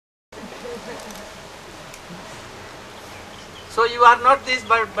So you are not this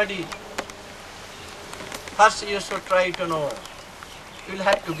body. First you should try to know. You will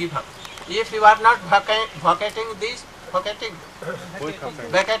have to give up. If you are not vacating this,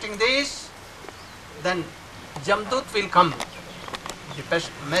 then Jamdut will come. The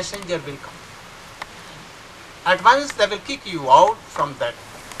messenger will come. At once they will kick you out from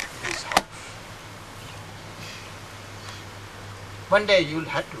this house. One day you will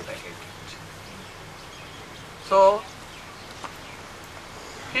have to vacate it. So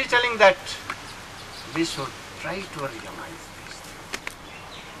he is telling that we should try to realize this thing.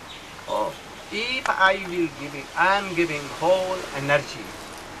 Oh, if I will give it, I am giving whole energy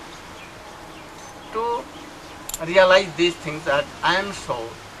to realize these things that I am so,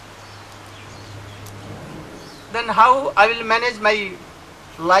 then how I will manage my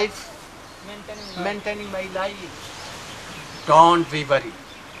life, maintaining my life? Don't be worried,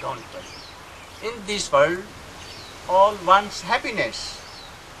 don't worry. In this world, all wants happiness.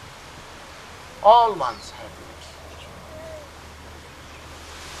 All wants happiness.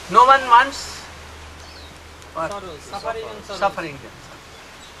 No one wants suffering.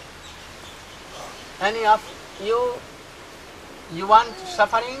 Any of you want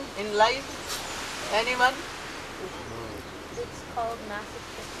suffering in life? Anyone? It's called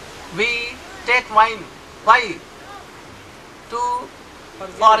masochism. We take wine. Why? To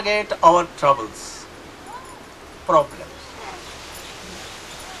forget our troubles, problems.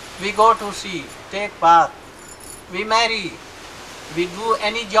 We go to sea, take bath, we marry, we do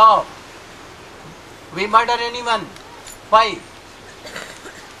any job, we murder anyone. Why?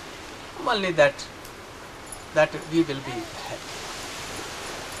 Only that we will be happy.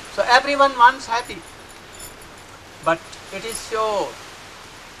 So everyone wants happy. But it is sure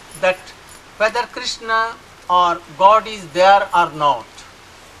that whether Krishna or God is there or not,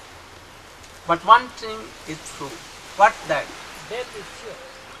 but one thing is true. What that? Death is sure.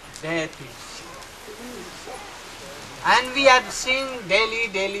 Death is sure. And we are seeing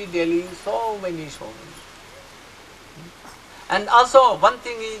daily, so many. And also, one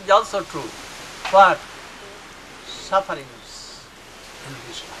thing is also true. What? Sufferings in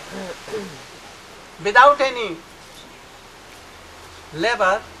this life. Without any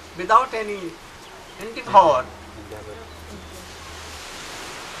labor, without any endeavor,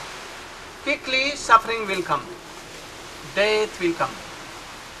 quickly suffering will come. Death will come.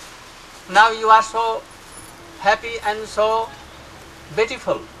 Now you are so happy and so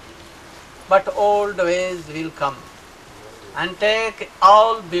beautiful, but old ways will come and take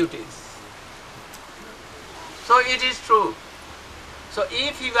all beauties. So it is true. So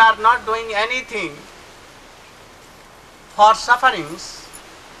if you are not doing anything for sufferings,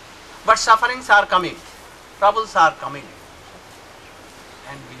 but sufferings are coming, troubles are coming,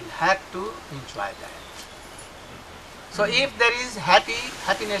 and we will have to enjoy that. So if there is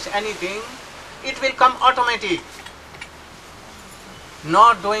happiness, anything, it will come automatic.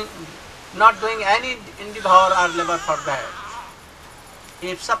 Not doing any endeavor or labor for that.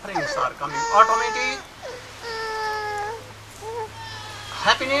 If sufferings are coming automatic,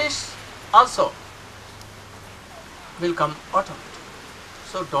 happiness also will come automatic.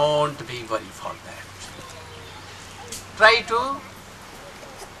 So don't be worried for that. Try to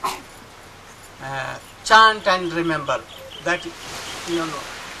chant and remember that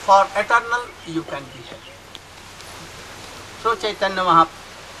for eternal you can be happy. So Chaitanya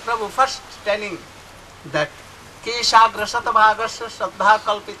Mahaprabhu first telling that Keshagra Satabhagasya Saddha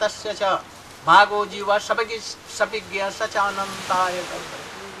Kalpitasya Cha Bhago Jiva Sabigya Sacha Anantaya.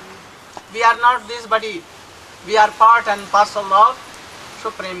 We are not this body, we are part and parcel of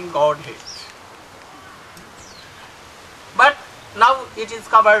Supreme Godhead. But now it is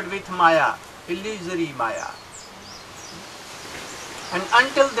covered with Maya, illusory Maya. And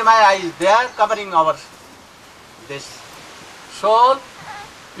until the Maya is there covering our this soul,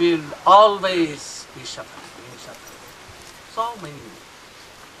 we will always be suffering. So many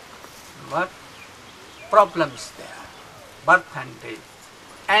problems there, birth and death,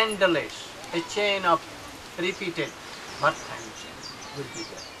 endless, a chain of repeated birth and death will be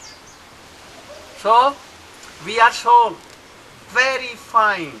there. So we are so very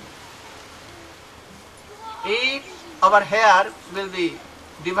fine. If our hair will be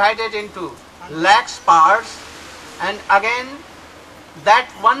divided into lakhs parts, and again that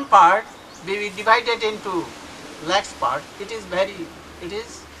one part will be divided into lakhs parts, it is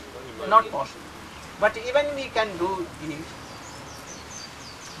not possible. But even we can do it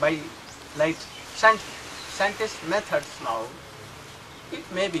by like scientist methods now, it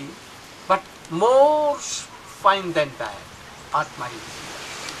may be, but more fine than that, Atma is here.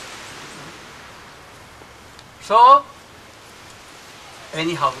 So,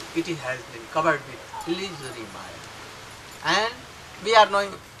 anyhow, it has been covered with illusory Maya. And we are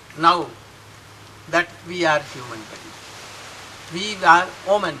knowing now that we are human beings. We are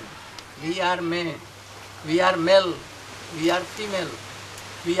woman, we are man, we are male, we are female,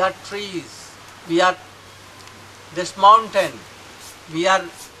 we are trees, we are this mountain, we are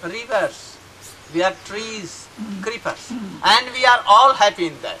rivers, we are trees, creepers, and we are all happy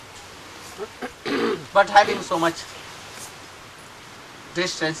in that. But having so much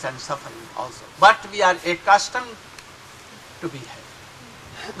distress and suffering also. But we are accustomed to be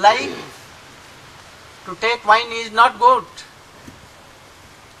happy. Like to take wine is not good,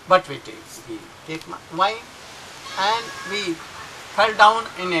 but we take wine and we fell down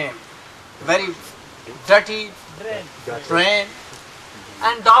in a very dirty drain,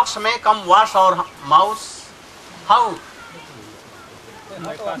 and dogs may come wash our mouths. How?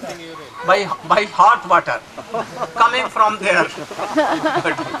 By hot water coming from there.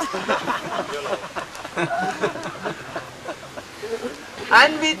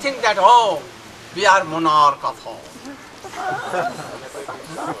 And we think that, oh, we are monarch of all.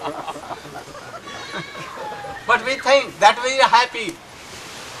 But we think that we are happy.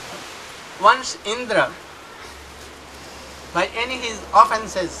 Once Indra, by any his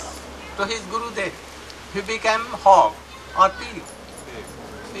offences to his Gurudev, he became hog or pig.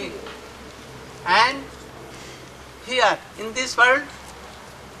 And here in this world,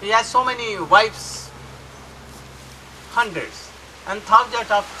 he has so many wives, hundreds and thousands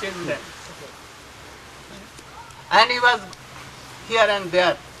of children. And he was here and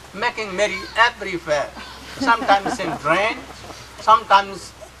there making merry everywhere. Sometimes in drain,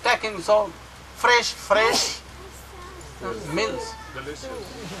 sometimes taking so fresh meals.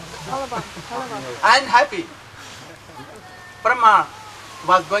 And happy. Brahma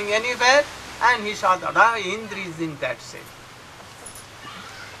was going anywhere and he saw that Indra is in that state.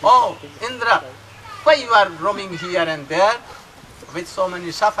 Oh, Indra, why you are roaming here and there with so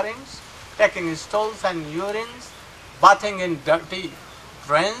many sufferings, taking stools and urines, bathing in dirty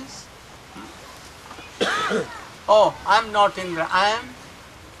drains? Oh, I am not Indra. I am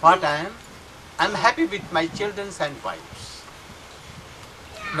what I am. I am happy with my children and wives.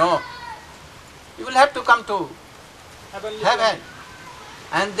 No, you will have to come to heaven,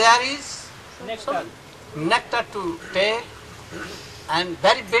 and there is nectar to take, and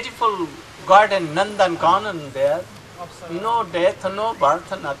very beautiful garden, Nandan Kanan there. No death, no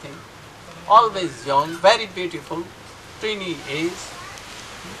birth, nothing. Always young, very beautiful, teeny age.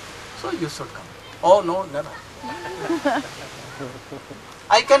 So you should come. Oh no, never.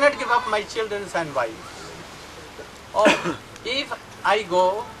 I cannot give up my children and wives. Oh, if I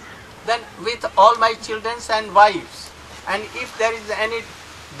go, then with all my children and wives, and if there is any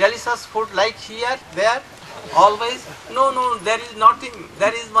delicious food like here, there, always, no, there is nothing,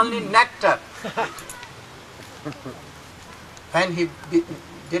 there is only nectar. When he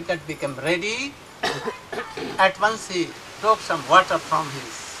did not become ready, at once he took some water from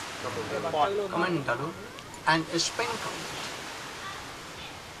his kamandalu and sprinkled.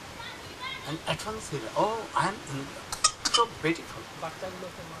 And at once he, oh, I am so beautiful.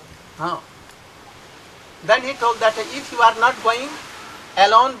 Oh. Then he told that if you are not going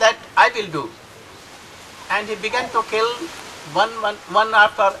alone, that I will do. And he began to kill one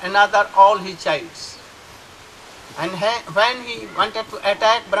after another all his childs. And when he wanted to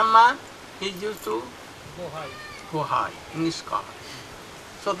attack Brahma, he used to go high in his car.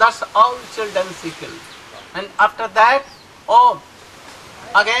 So thus all children he killed. And after that, oh,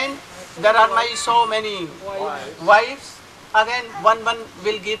 again there are my so many wives. Again one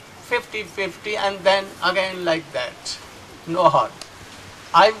will give 50-50, and then again like that. No harm.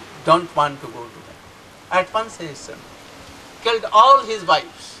 I don't want to go to that. At once he killed all his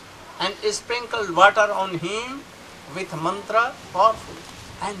wives and sprinkled water on him with mantra powerful.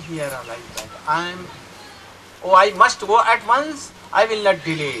 And here are like that. I must go at once, I will not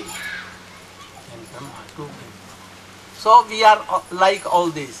delay. And Brahma took him. So we are like all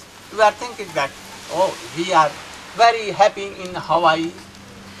this. We are thinking that, oh, we are very happy in Hawaii,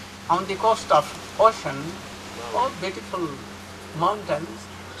 on the coast of ocean, oh, beautiful mountains,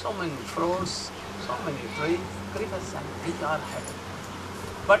 so many fruits, so many trees, creepers, and we are happy.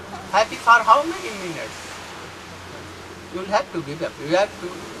 But happy for how many minutes? You will have to give up. You have to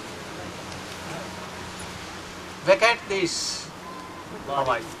vacate this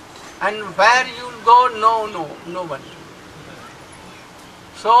Hawaii. And where you will go, no one.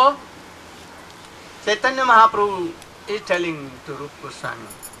 So, Chaitanya Mahaprabhu is telling to Rupa Goswami,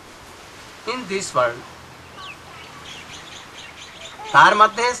 in this world, तार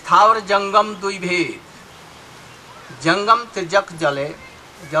मध्य स्थावर जंगम दुई भेद Jangam Tijak Jale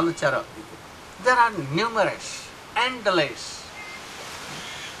Jalachara. There are numerous, endless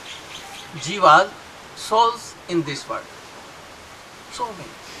jivas, souls in this world. So many.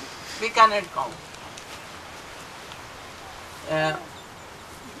 We cannot count.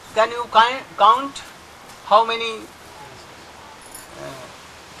 Can you count how many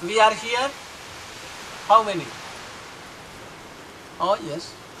we are here? How many? Oh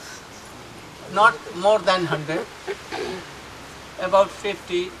yes. Not more than 100. About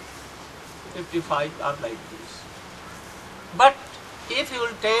 50, 55 are like this. But if you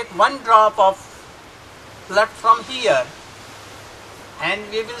will take one drop of blood from here, and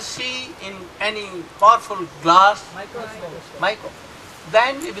we will see in any powerful glass, micro,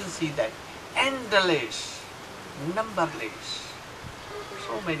 then we will see that endless, numberless,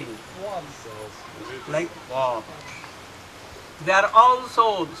 so many, like wow. They are all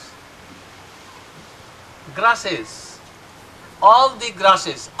souls. Grasses, all the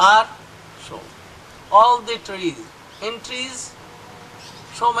grasses are so. All the trees, in trees,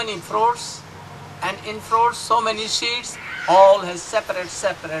 so many fruits, and in fruits, so many seeds, all has separate of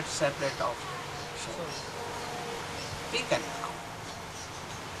souls. We cannot count.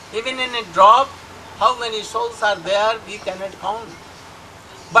 Even in a drop, how many souls are there, we cannot count.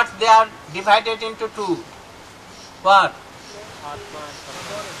 But they are divided into two. What?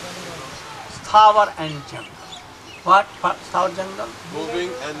 Sthawar and Jangal. What? Sthawar Jangal?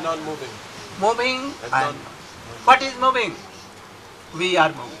 Moving and non-moving. Moving and non. What is moving? We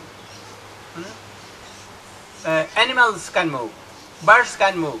are moving. Animals can move. Birds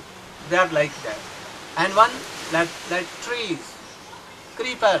can move. They are like that. And one like trees,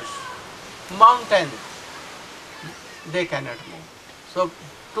 creepers, mountains, they cannot move. So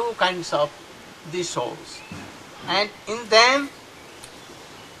two kinds of the souls. And in them,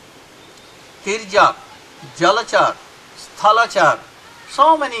 Tirjak, Jalachar, Sthalachar,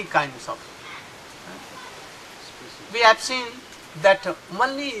 so many kinds of. We have seen that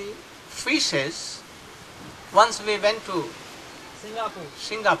only fishes, once we went to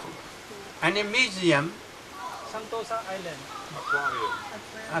Singapore and a museum, Sentosa Island.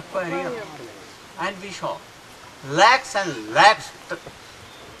 aquarium, and we saw lakhs and lakhs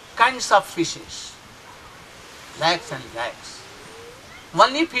kinds of fishes, lakhs and lakhs.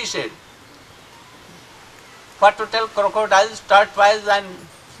 Only fishes. What to tell, crocodiles, tortoises, and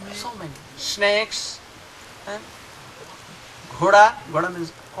so many snakes, and ghoda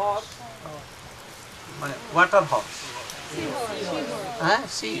means Horse. water horse,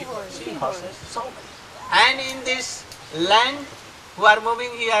 sea horses, so many. And in this land, who are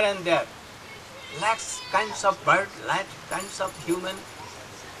moving here and there, lakhs kinds of bird, lakhs kinds of human,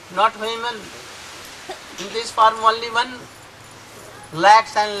 not human. In this form, only one,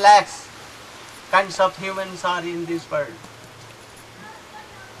 lakhs and lakhs kinds of humans are in this world.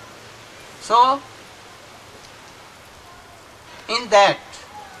 So, in that,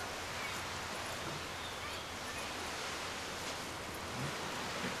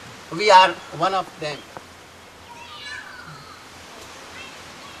 we are one of them.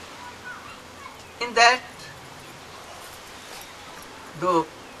 In that, the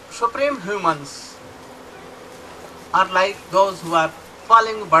supreme humans are like those who are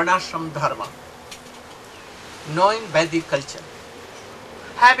following Varnashram Dharma, knowing Vedic culture,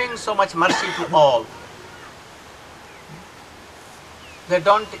 having so much mercy to all. They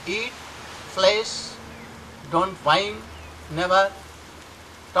don't eat flesh, don't wine, never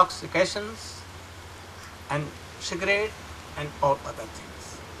intoxications and cigarette and all other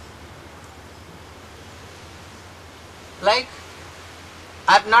things. Like,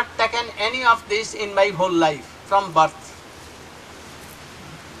 I have not taken any of this in my whole life from birth.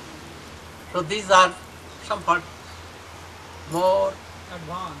 So these are somewhat more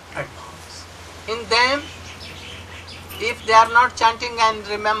advanced. In them, if they are not chanting and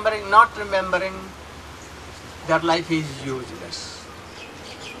remembering, not remembering, their life is useless.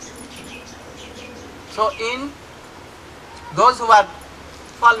 So in those who are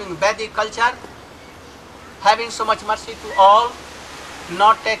following Vedic culture, having so much mercy to all,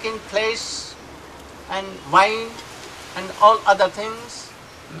 not taking flesh and wine and all other things,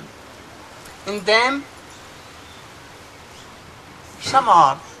 in them, some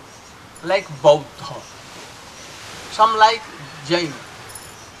are like Bauddha, some like Jain.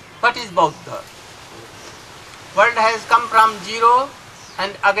 What is Bauddha? World has come from zero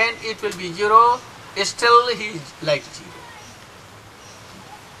and again it will be zero, still he is like zero.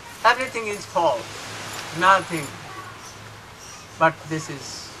 Everything is false, nothing. But this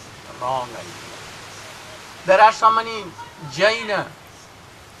is a wrong idea. There are so many Jaina,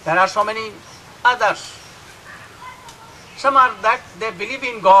 there are so many others Some are that they believe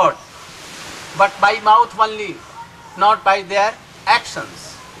in God, but by mouth only, not by their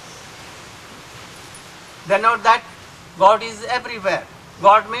actions. They know that God is everywhere.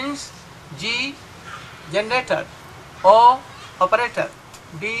 God means G, generator, O, operator,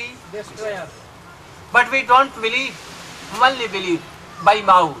 D, Destroyer. but we don't believe, only believe by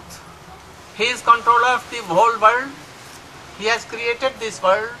mouth. He is controller of the whole world. He has created this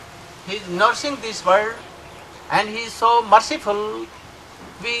world. He is nursing this world. And He is so merciful.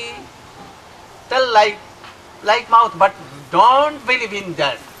 We tell like mouth, but don't believe in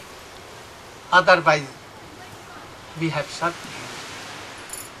that. Otherwise, we have shut Him.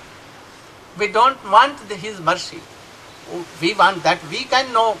 We don't want His mercy. We want that we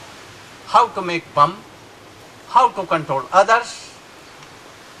can know how to make bomb, how to control others.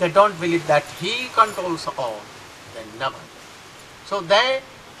 They don't believe that He controls all. They never. So they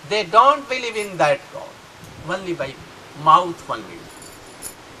don't believe in that God. Only by mouth only.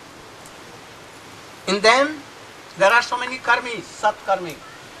 In them, there are so many karmis, satkarmi.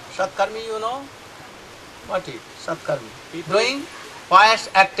 Satkarmi, you know? What is satkarmi? Doing pious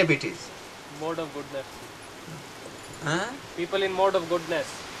activities. Mode of goodness. Huh? People in mode of goodness.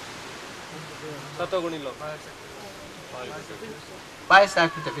 Satoguni log. Pious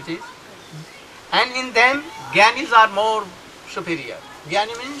activities. And in them, jnanis are more superior.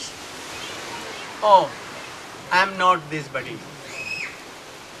 Jnani means, oh, I am not this body.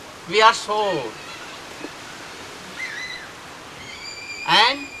 We are soul.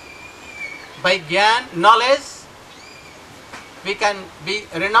 And by jnana, knowledge, we can be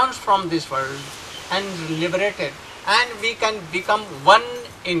renounced from this world and liberated. And we can become one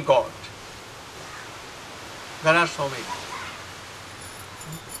in God. There are so many.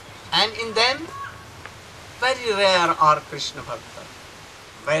 And in them, very rare are Krishna Bhakta.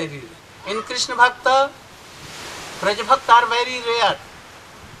 Very rare. In Krishna Bhakta, Braja Bhakta are very rare.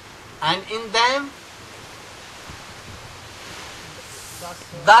 And in them,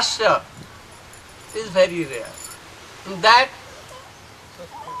 Dasya is very rare. In that,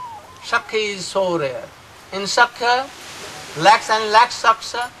 Sakya is so rare. In Sakya, lakhs and lakhs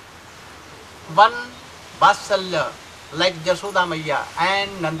Sakya, one Vasalya, like Jasoda Maya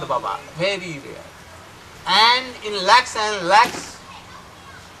and Nanda Baba, very rare. And in lakhs and lakhs,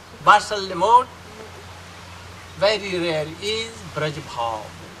 Vasalya mode, very rare is Braj Bhav,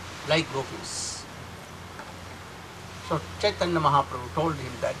 like Gopis. So Chaitanya Mahaprabhu told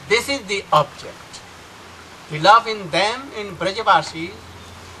him that this is the object. We love in them, in Brajavasi,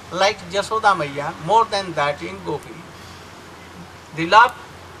 like Jasoda Maya, more than that in Gopi. The love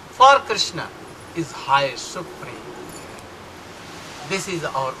for Krishna is highest, supreme. This is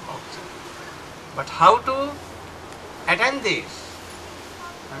our object. But how to attain this?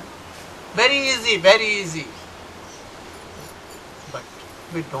 Very easy, very easy. But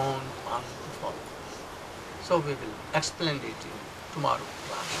we don't want to follow. So we will explain it in tomorrow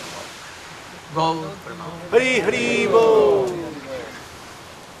class. Go Pranam. Hari Hari Bo.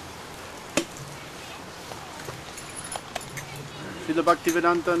 Srila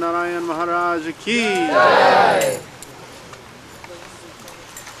Bhaktivedanta Narayan Maharaj ki.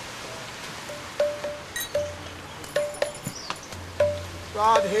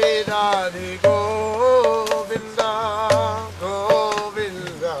 Radhe Radhe Govinda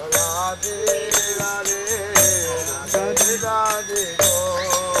Govinda Radhe Radhe Radhe Radhe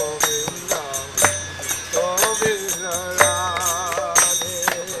Govinda Govinda Radhe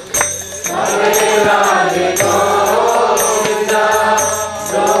Radhe Radhe Govinda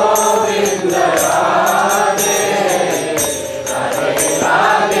Govinda Radhe Radhe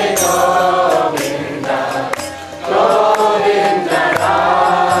Radhe Govinda Govinda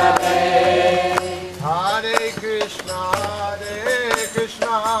Hare Krishna,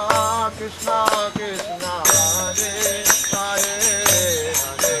 Krishna Krishna, Hare Hare,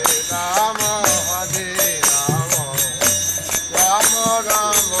 Hare Rama, Hare Rama, Rama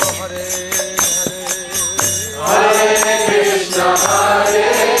Rama, Hare Hare. Hare Krishna,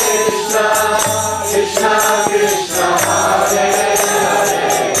 Krishna Krishna, Hare Hare,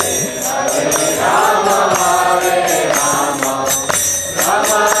 Hare Rama, Hare Rama,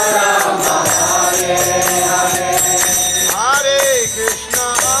 Rama Rama, Hare Hare. Hare Krishna,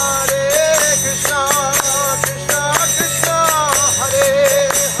 Krishna Krishna, Hare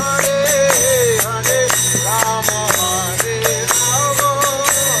Hare, Hare Rama, Hare Rama, Rama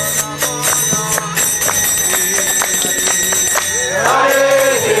Rama, Hare Hare. Hare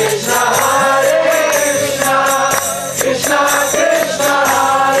Krishna,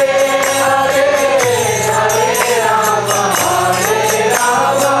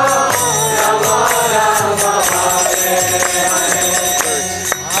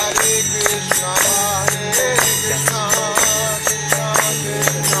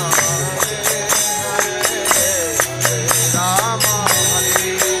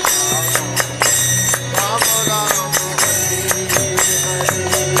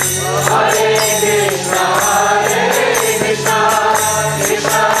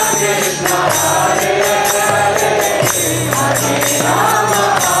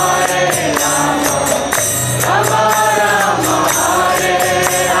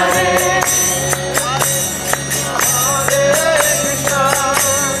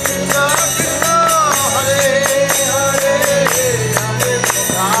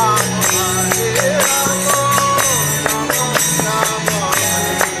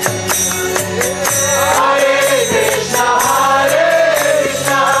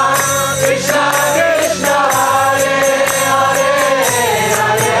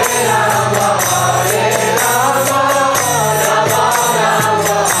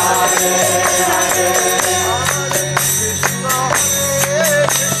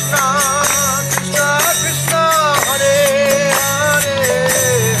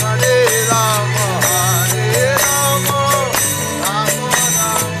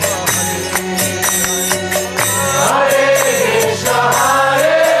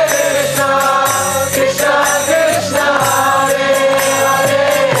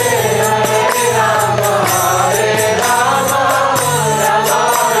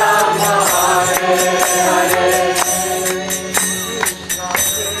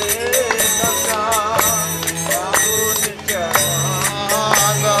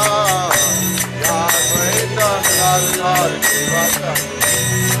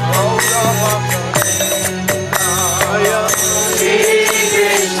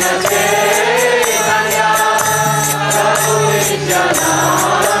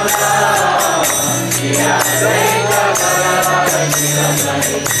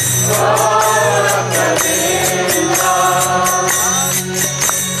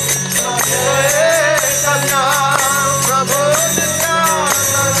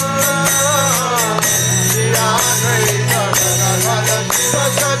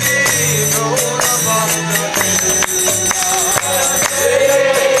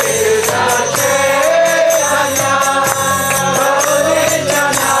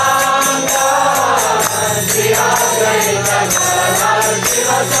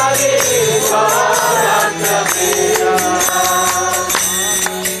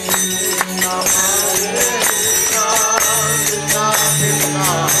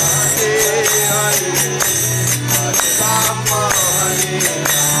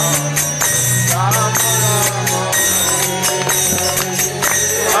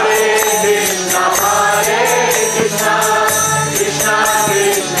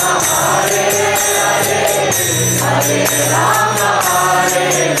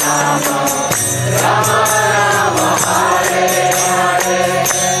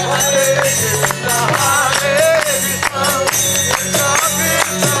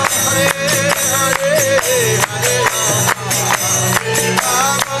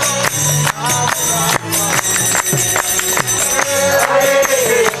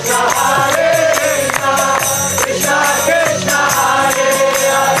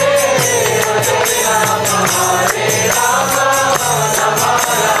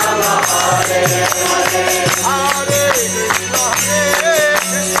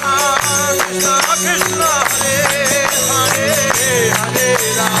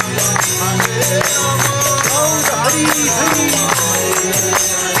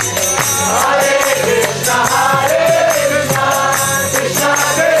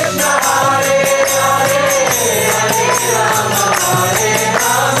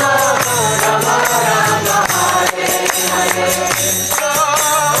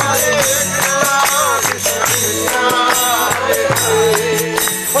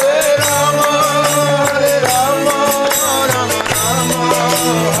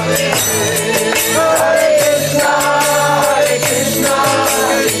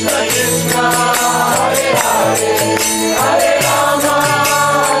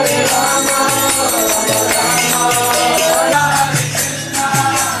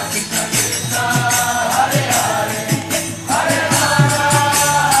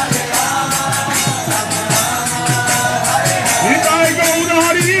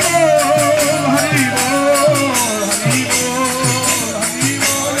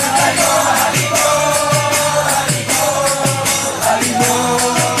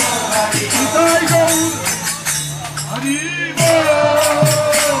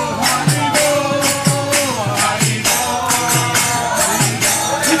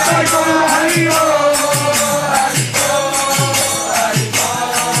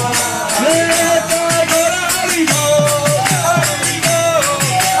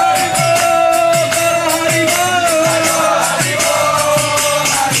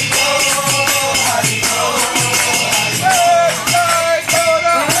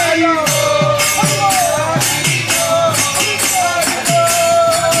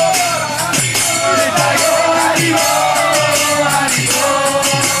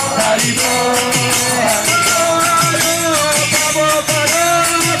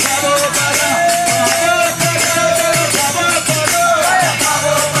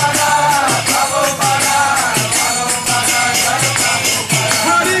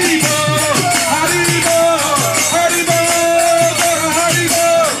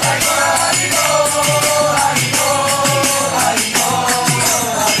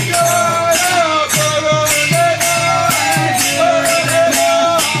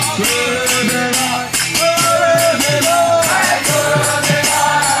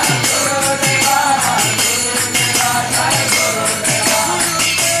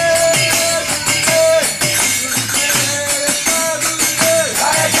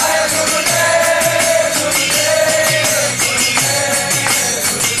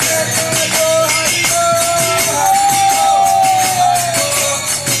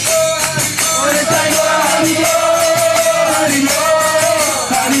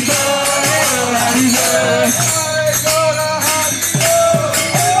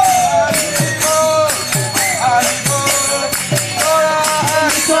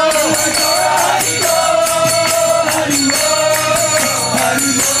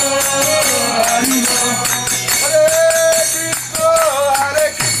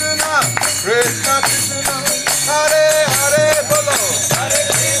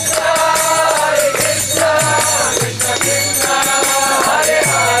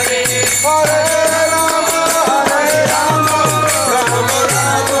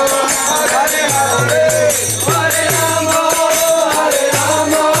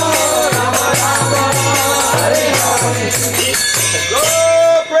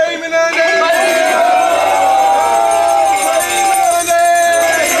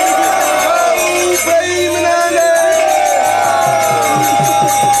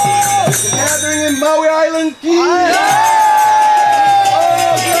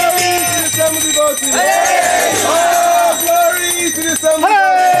 devotees. All glory to the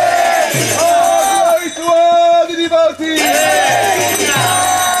Sambhavi. All glory to all the devotees.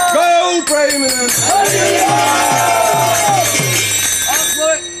 Go Preeminence.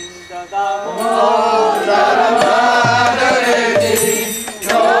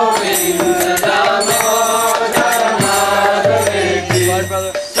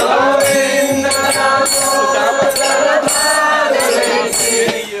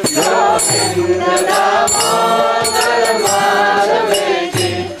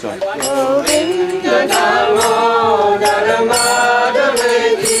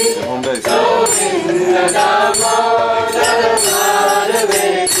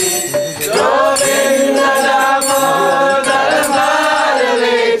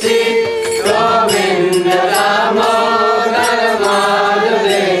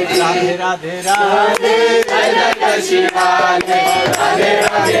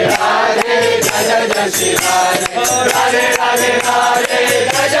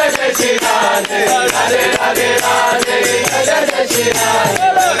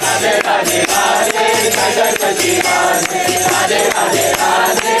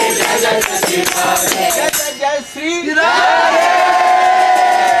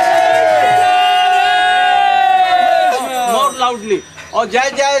 More loudly. Oh, Jai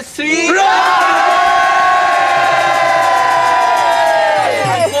Jai Sri.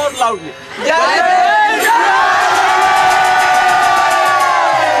 And more loudly. Jai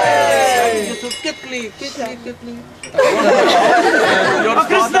You should quickly. Your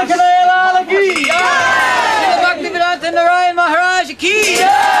Krsna father- ki Bhaktivedanta Narayan Maharaj ki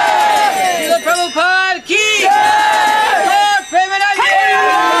Prabhupada ki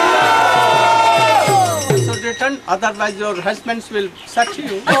Return, otherwise your husbands will search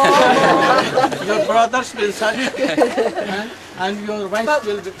you, your brothers will search, and your wives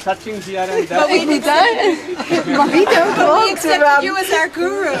will be searching here and there. We accept you as our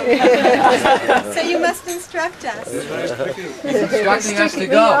guru. So you must instruct us. instructing us to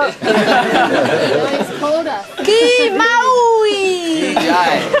go. He's told us. Ki Maui!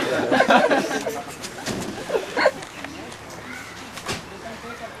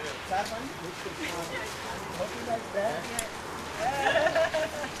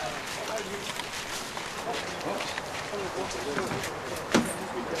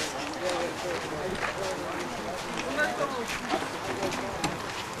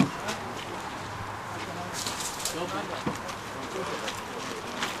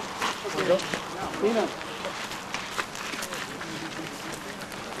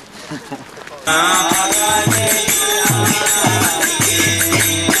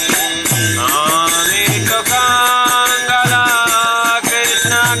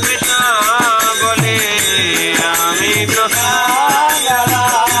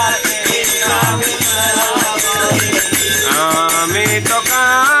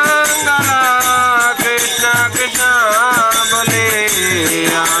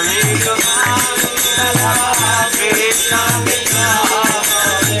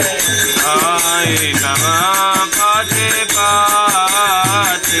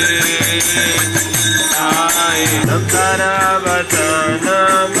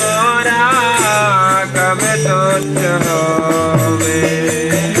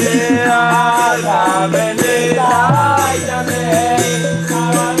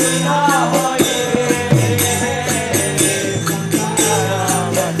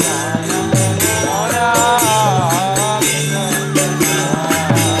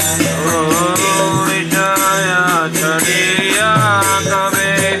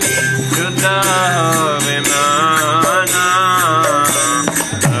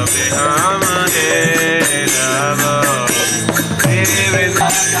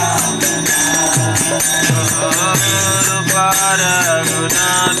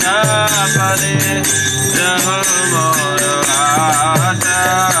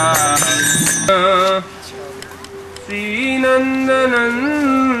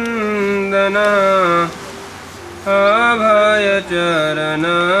 Srinandanandana Abhaya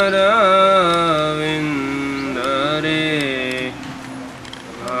Charana Ravindare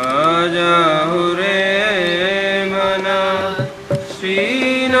Bhajahure Mana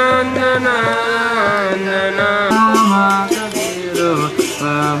Srinandanandana Makabiro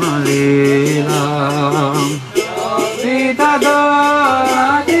Pamalila Sita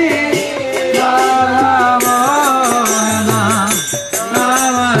Dodi Dharamana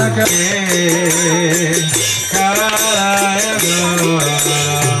Namakare Karaya Gora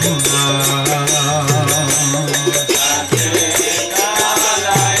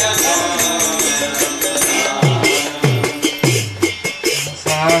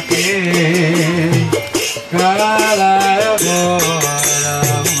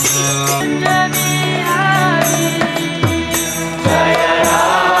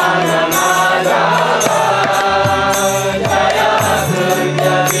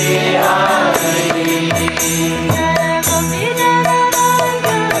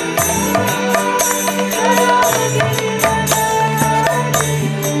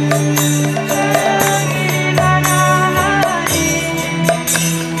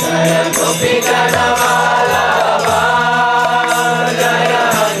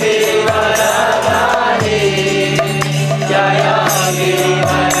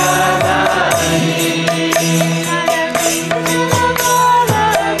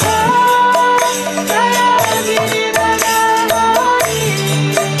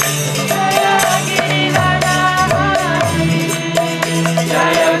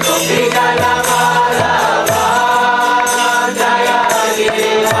Jaya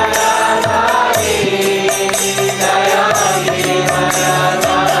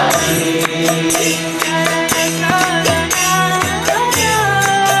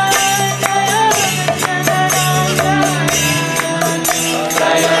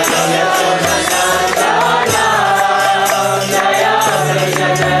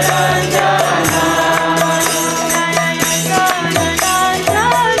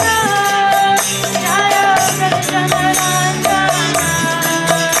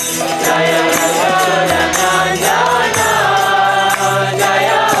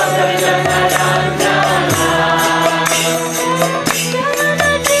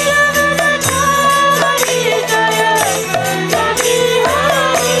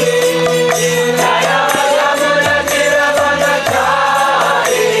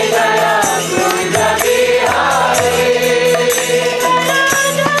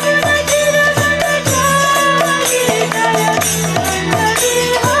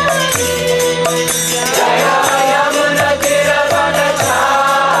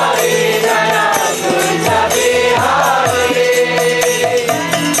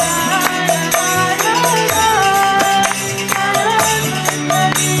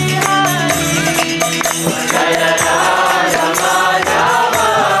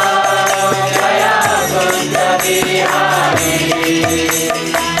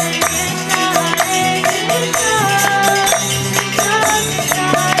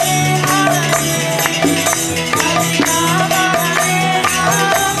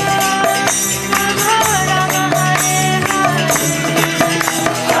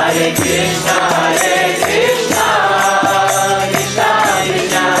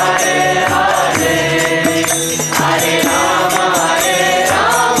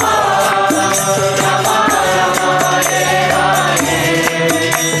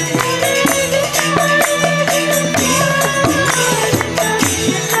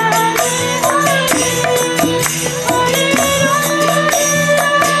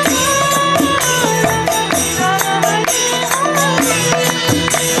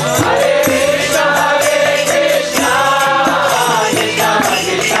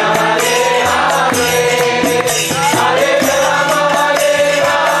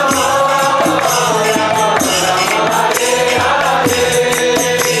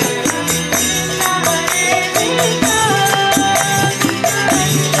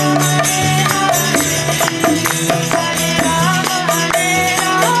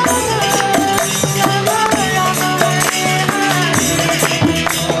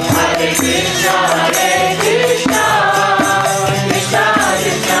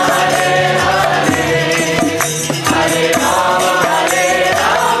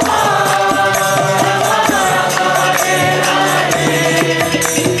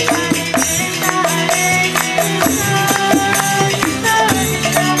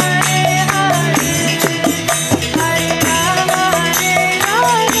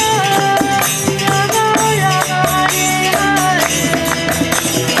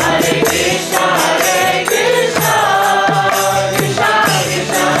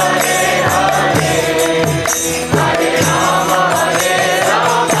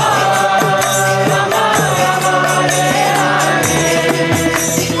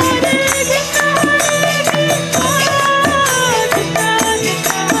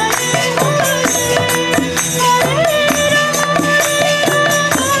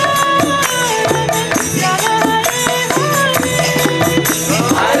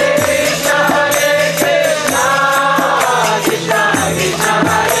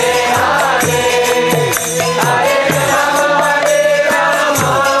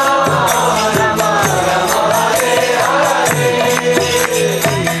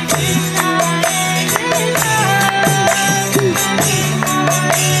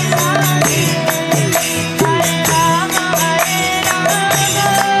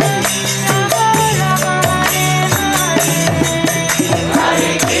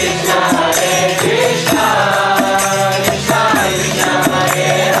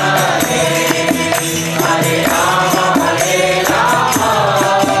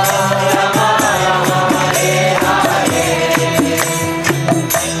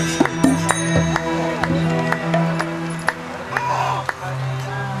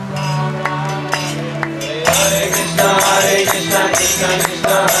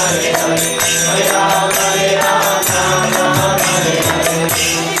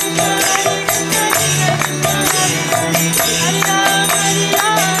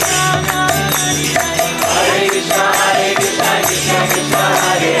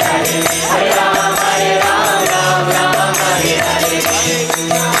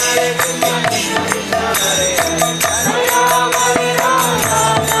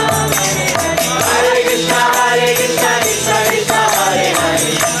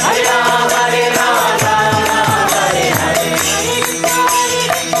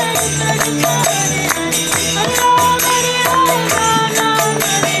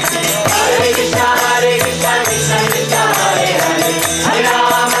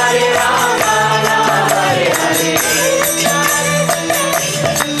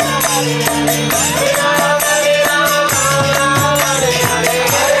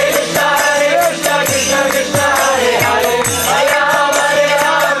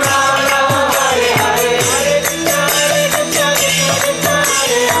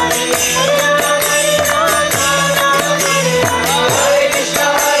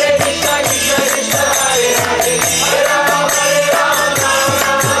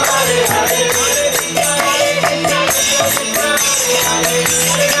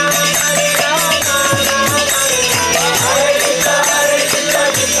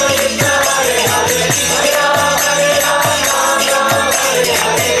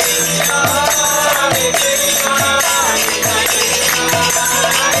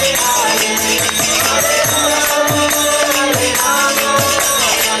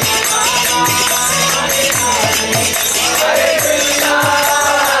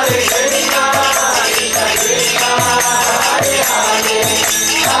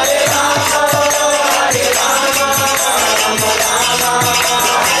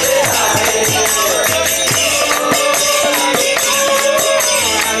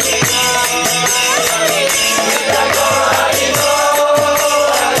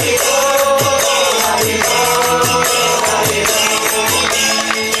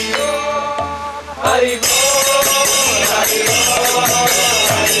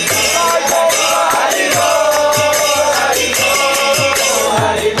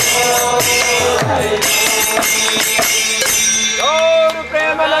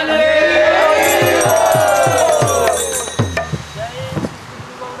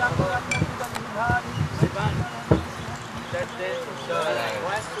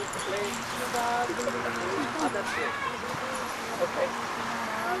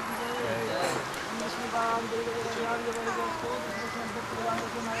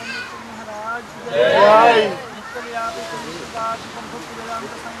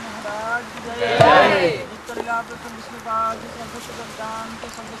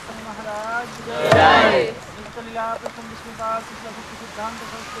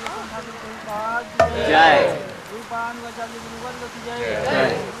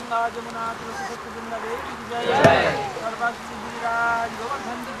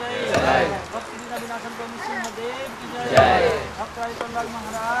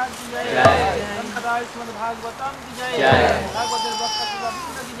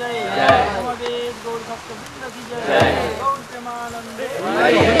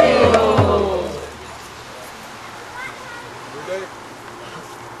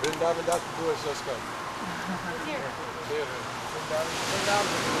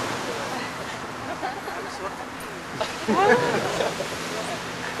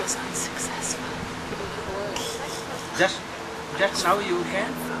Just now you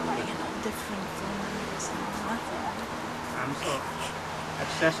can. I'm so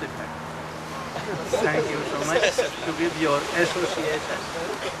excessive. Thank you so much to give your association.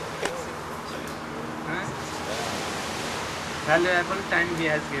 Valuable time he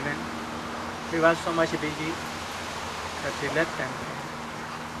has given. He was so much busy that he left and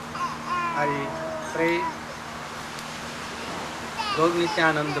I pray Gaur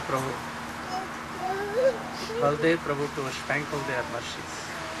Nityananda Prabhu, Baldev Prabhu to sprinkle their mercies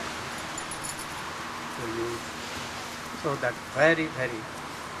to you, so that very, very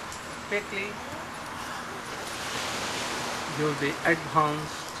quickly you will be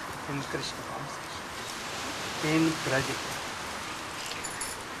advanced in Krishna consciousness, in Braja.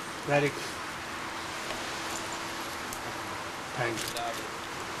 Very good. Thank you.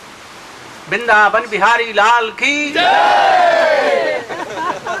 Vrindavan Bihari Lal ki Jai!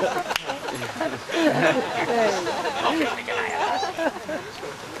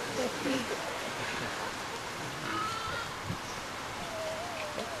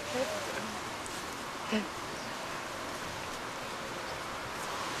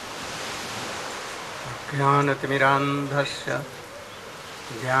 ज्ञानतिमिरान्धस्य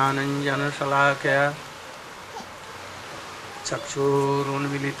ज्ञानञ्जनशलाकया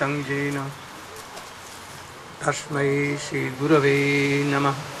चक्षुरुन्मिलितं येन तस्मै श्रीगुरवे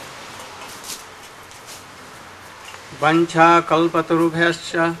नमः।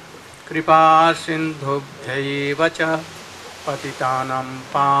 वञ्चाकल्पतरुभ्यश्च कृपासिन्धुभ्यैव च पतितानां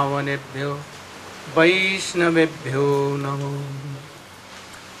पावनेभ्यो वैष्णवेभ्यो नमो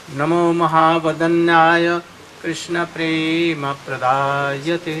नमो। महावदन्याय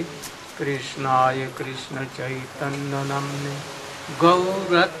कृष्णप्रेमप्रदायते कृष्णाय कृष्णचैतन्यनाम्ने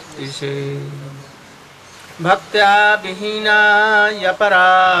गौरतिसे भक्त्या विहीनाय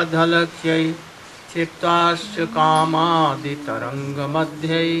अपराधलक्ष्यै क्षिप्ताश्च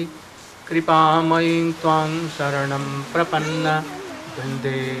कामादितरङ्गमध्ये कृपामयीं त्वां शरणं प्रपन्ना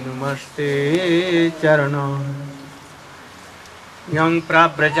वन्दे नमस्ते चरणम्। यं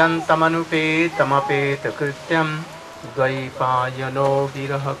प्रव्रजन्तमनुपेतमपेतकृत्यं द्वैपायनो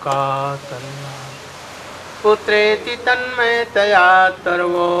विरहकातर्या पुत्रेति तन्मयतया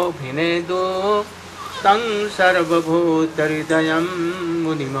तर्वोऽभिनेदु तं सर्वभूतहृदयं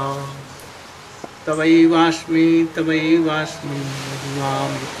मुनिमा तवैवास्मि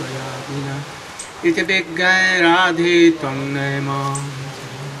महिमामि त्वया विना इति विज्ञाय राधे त्वं नय माम्।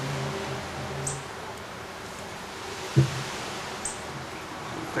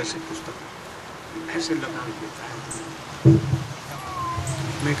 कैसे पुस्तक ऐसे लगा देता है,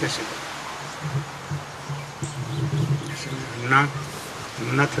 मैं कैसे करूं? ऐसे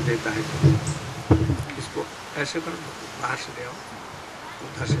नथ देता है, इसको ऐसे करो, बाहर से ले आओ,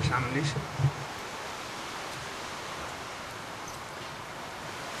 उधर से सामने से।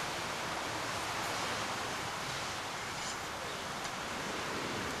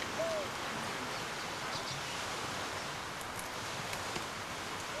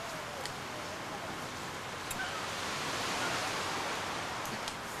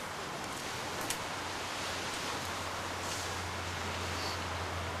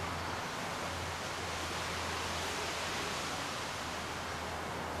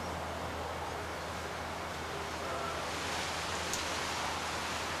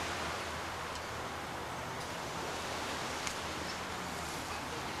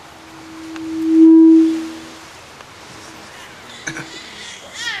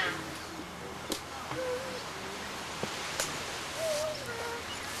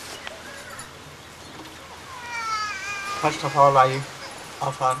 First of all, I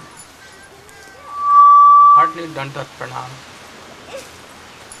offer heartily Dandat Pranam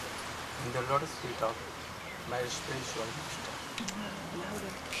in the lotus feet of my spiritual master.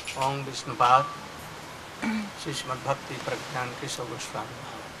 Om Vishnupad, Srimad Bhaktivedanta Goswami,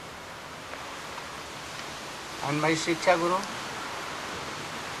 and my Shiksha Guru,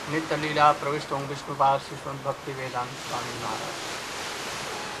 Nitya Leela Pravishta Om Vishnupad, Srimad Bhaktivedanta Swami Maharaj.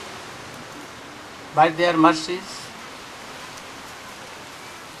 By their mercies,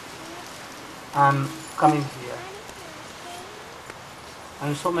 I am coming here,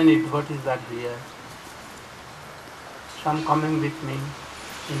 and so many devotees are here. Some coming with me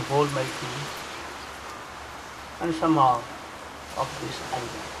in whole my team, and some are of this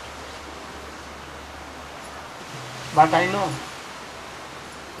idea. But I know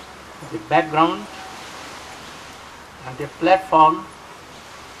the background and the platform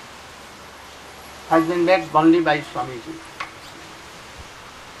has been made only by Swamiji.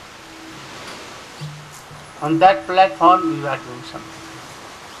 On that platform we are doing something.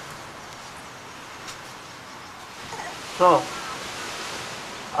 So,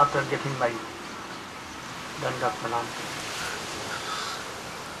 after getting my Danda Pranam,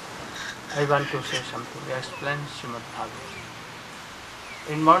 I want to say something. I explain Srimad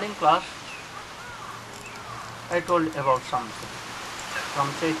Bhagavatam. In morning class, I told about something from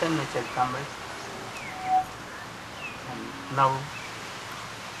Chaitanya Charitamrita, and now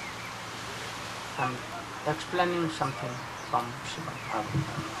I am explaining something from Srimad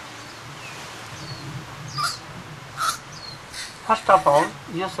Bhagavatam. First of all,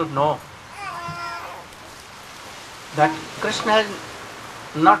 you should know that Krishna has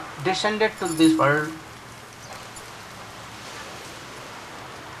not descended to this world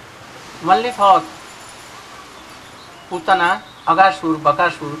only for Putana, Agasur,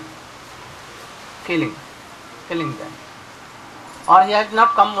 Bakasur, killing them. Or he has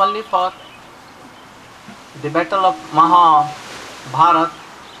not come only for the battle of Mahabharat,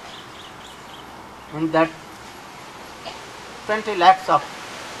 in that 20 lakhs of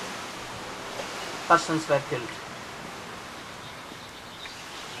persons were killed.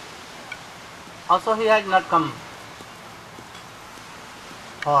 Also he has not come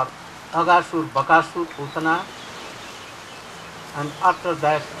for Agasur, Bakasur, Putana, and after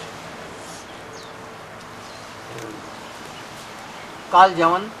that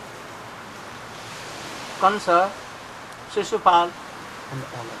Kaljavan, Kansa, Shishupal, and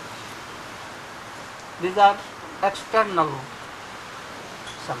all others. These are external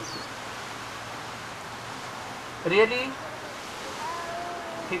something. Really,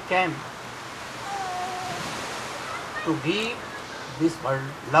 he came to give this world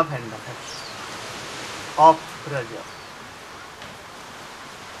love and affection of pleasure,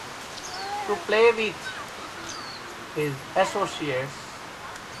 to play with his associates,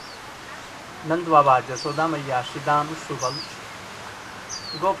 Nand Baba, Jasoda Maiya, Shidam, Subal,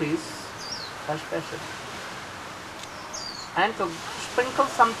 Gopis especially, and to sprinkle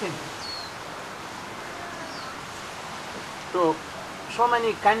something to so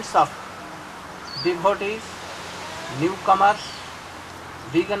many kinds of devotees, newcomers,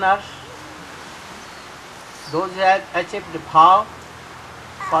 beginners, those who have achieved bhav,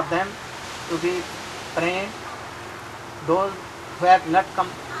 for them to be prayed, those who have not come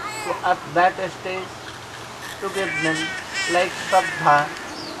to at that stage, to give them like Shraddha,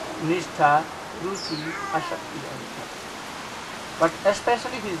 Nishtha, Ruchi, Asakti, and so. But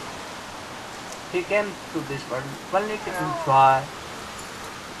especially he came to this world only to enjoy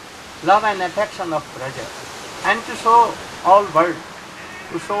love and affection of Raja, and to show all world,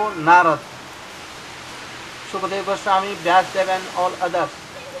 to show Narad, Sukadeva Goswami, Vyasdev and all others,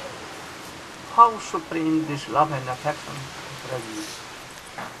 how supreme this love and affection of Raja is.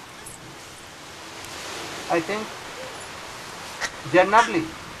 I think generally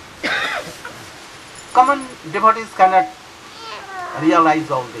common devotees cannot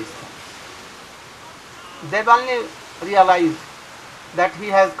realize all these things. They only realize that he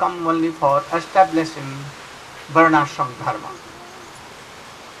has come only for establishing Varnashram Dharma.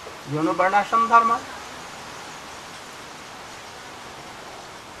 You know Varnashram Dharma?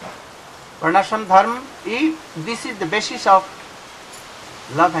 Varnashram Dharma, this is the basis of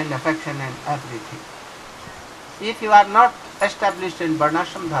love and affection and everything. If you are not established in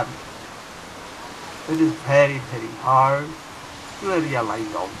Varnashram Dharma, it is very, very hard to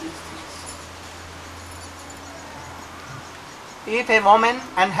realize all these things. If a woman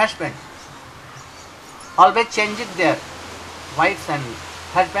and husband always changing their wives and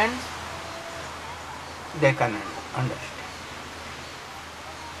husbands, they can understand.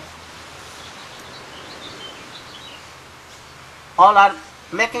 All are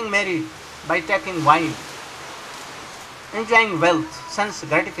making merry by taking wine, enjoying wealth, sense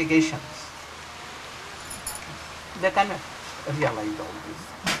gratifications. They cannot realize all this.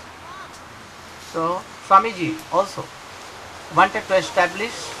 So Swamiji also wanted to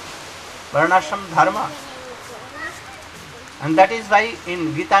establish Varnashram Dharma, and that is why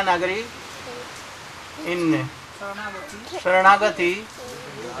in Gita Nagari, in Sharanagati,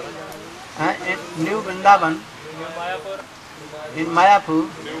 in New Vrindavan, in Mayapur,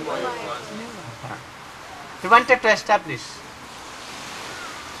 he wanted to establish.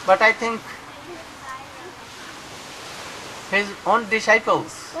 But I think his own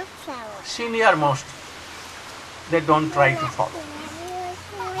disciples, senior most, they don't try to follow.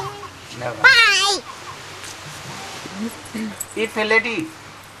 Never. If a lady,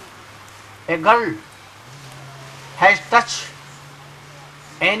 a girl, has touched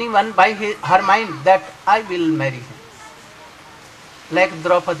anyone by her mind that I will marry him, like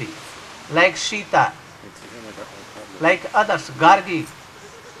Draupadi, like Sita, like others, Gargi,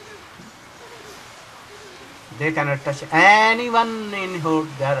 they cannot touch anyone in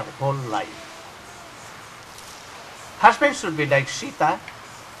their whole life. Husband should be like Sita,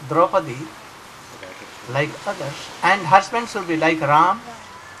 Draupadi, like others, and husband should be like Ram.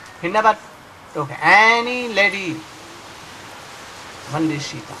 He never took any lady, only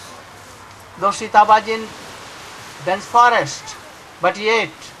Sita. Though Sita was in dense forest, but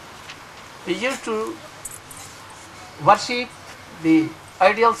yet he used to worship the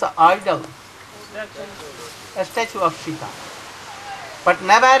idol, a statue of Sita. But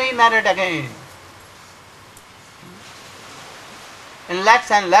never he married again. In lakhs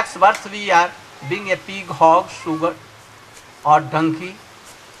and lakhs births we are being a pig, hog, sugar or donkey,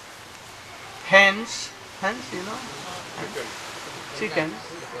 hens, you know, chickens,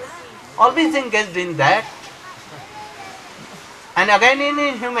 always engaged in that. And again in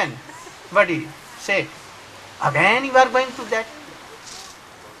a human body, say, again you are going to that.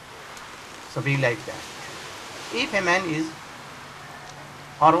 So be like that. If a man is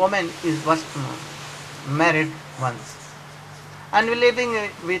or woman is married once and living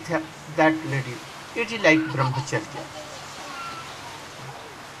with that lady, it is like brahmacharya.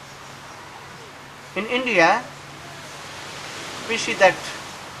 In India, we see that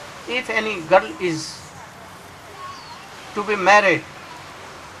if any girl is to be married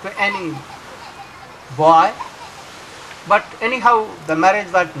to any boy, but anyhow the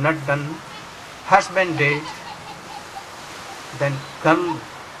marriage was not done, husband died, then girl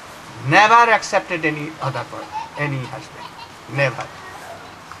never accepted any other person, any husband, never.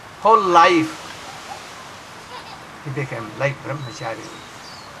 Whole life he became like brahmachari.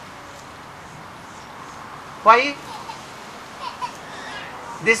 Why?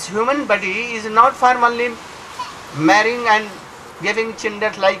 This human body is not for only marrying and giving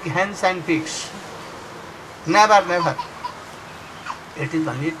children like hens and pigs. Never, never. It is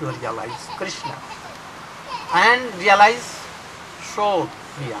only to realize Krishna and realize so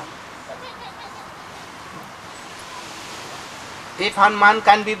real. If Hanuman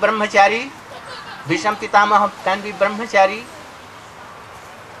can be brahmachari, Bhishma Pitamaha can be brahmachari,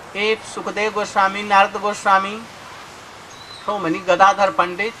 if Sukadeva Goswami, Narada Goswami, so many Gadadhar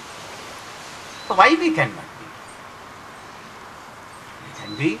Pandit, so why we cannot be? We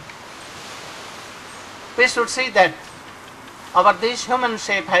can be. We should see that our this human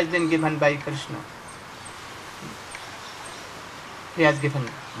shape has been given by Krishna. He has given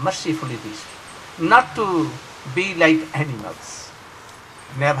mercifully this, not to be like animals.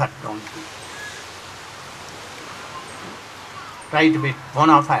 Never, don't be. Try to be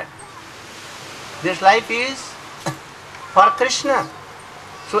bona fide. This life is for Krishna.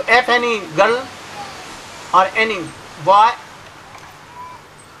 So if any girl or any boy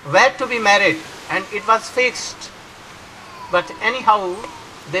were to be married and it was fixed, but anyhow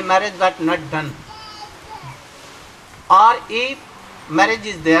the marriage was not done, or if marriage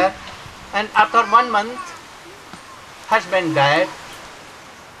is there and after 1 month husband died,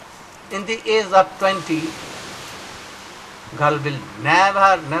 in the age of 20, girl will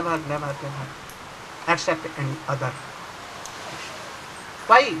never accept any other.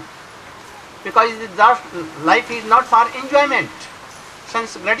 Why? Because life is not for enjoyment,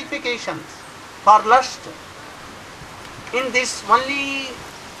 sense gratifications, for lust. In this only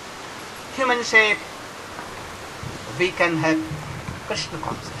human shape, we can have Krishna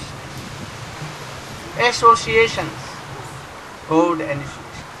consciousness, associations, good initiation,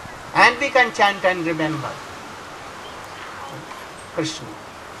 and we can chant and remember Krishna.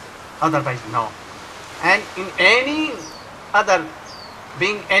 Otherwise, no. And in any other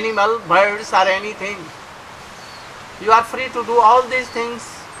being, animal, birds or anything, you are free to do all these things.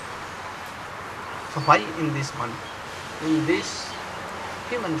 So why in this one? In this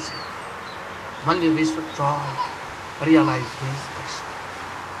human shape, only we should try realize His Krishna.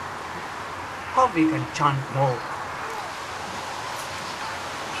 How we can chant more?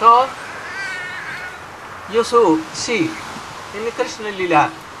 So you should see in Krishna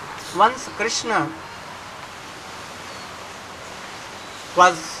Lila, once Krishna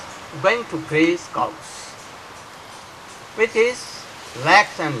was going to graze cows with his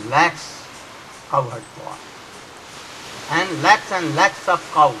lakhs and lakhs covered boy and lakhs of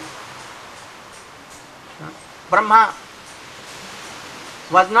cows. Brahma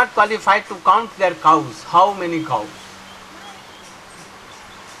was not qualified to count their cows, how many cows.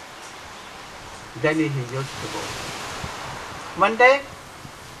 Delhi he used to go. One day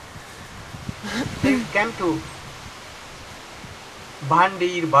they came to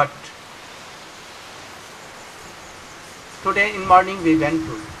Bhandir Bhatt. Today in morning we went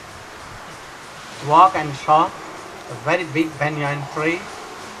to walk and saw a very big banyan tree,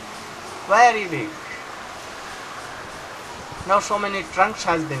 very big. Now so many trunks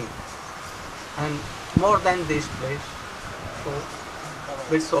has been, and more than this place, so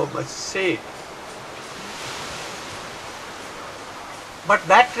with so much shade. But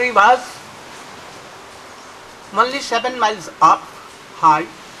that tree was only 7 miles up high,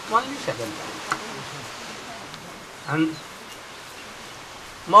 only 7 miles. And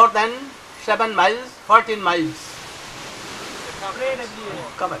more than 7 miles, 14 miles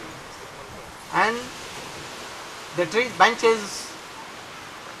covered. And the tree branches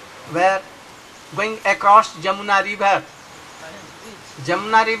were going across Jamuna river.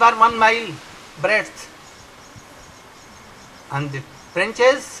 Jamuna river 1 mile breadth. And the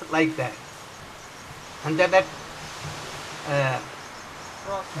branches like that. And they were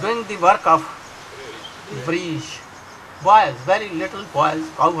doing the work of bridge. Boys, very little boys,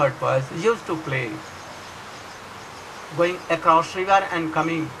 cowherd boys, used to play, going across river and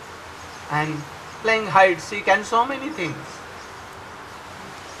coming and playing hide, seek and so many things.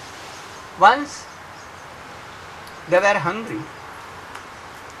 Once they were hungry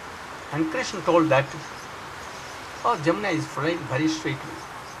and Krishna told that, oh, Jamuna is flowing very sweetly.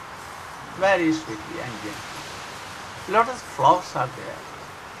 very sweetly and gently. Lotus flowers are there.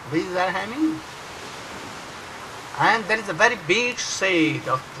 Bees are humming. And there is a very big shade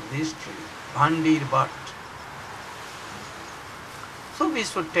of this tree, Bhandir Bhat. So we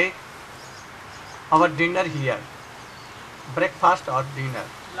should take our dinner here, breakfast or dinner,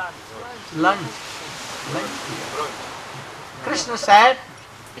 lunch here. Krishna sat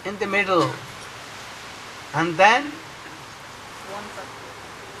in the middle, and then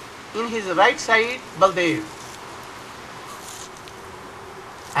in his right side Baldev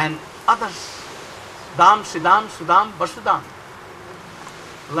and others, Dam, Siddham, Sudam, Vasudam,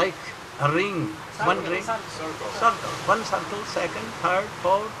 like a ring, one ring, circle, one circle, second, third,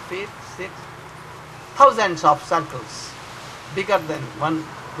 fourth, fifth, sixth, thousands of circles, bigger than one,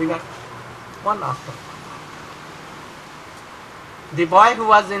 after one. The boy who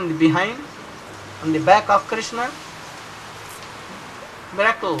was in the behind, on the back of Krishna,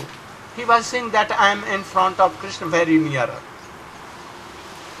 miracle, he was saying that I am in front of Krishna, very nearer.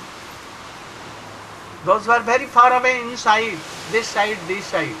 Those who are very far away inside, this side,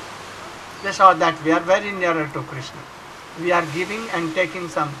 they saw that we are very nearer to Krishna. We are giving and taking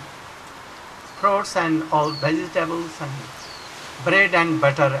some fruits and all vegetables and bread and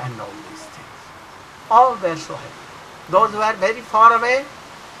butter and all these things. All were so happy. Those who are very far away,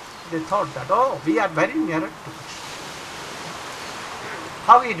 they thought that, oh, we are very nearer to Krishna.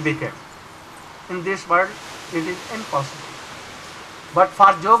 How it became? In this world, it is impossible. But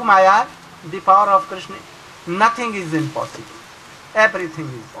for Jogmaya, the power of Krishna, nothing is impossible. Everything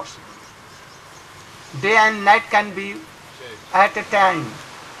is possible. Day and night can be at a time.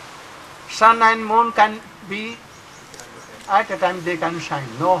 Sun and moon can be at a time, they can shine,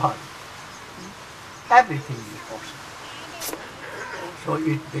 no harm. Everything is possible. So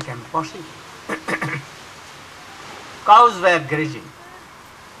it became possible. Cows were grazing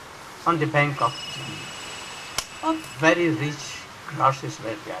on the bank of Jamuna. Very rich grasses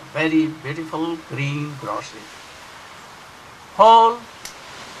were there, very beautiful green grasses. Whole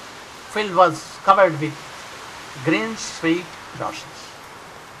field was covered with green sweet grasses.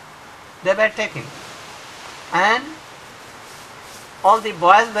 They were taking, and all the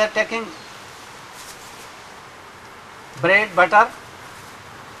boys were taking bread, butter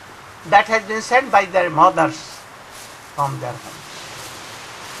that has been sent by their mothers from their homes.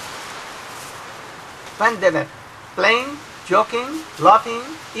 When they were playing, joking, laughing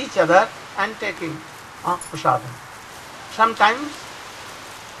each other and taking prasadam. Sometimes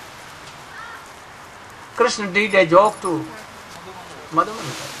Krishna did a joke to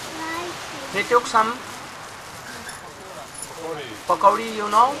Madhumanta. He took some pakodi, you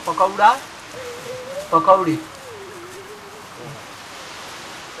know, pakauda? Pakodi.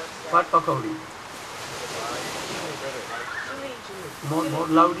 What pakodi? More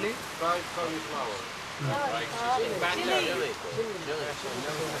loudly?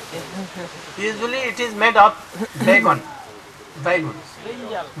 Usually it is made of bacon,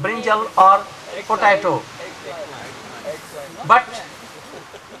 brinjal or potato. But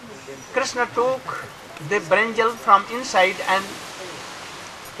Krishna took the brinjal from inside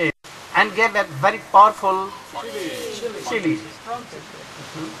and gave a very powerful chili.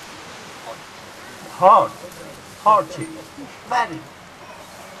 Hot chili, very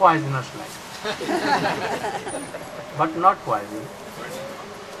poisonous like, but not poison,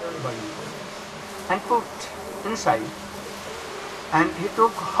 and put inside, and he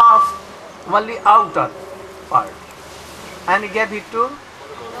took half, only outer part, and he gave it to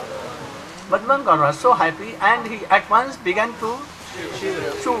Madhumanta was so happy, and he at once began to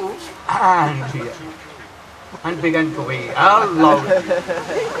chew and began to weigh all loud.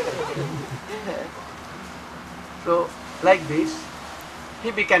 So, like this, he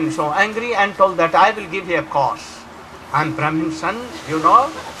became so angry and told that I will give you a course. I am Brahmin son, you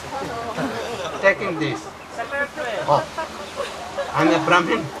know, taking this. Oh, I am a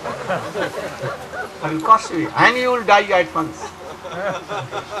Brahmin. I will curse you, and you will die at once.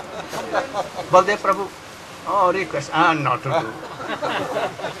 Baldev Prabhu, oh, request, not to do.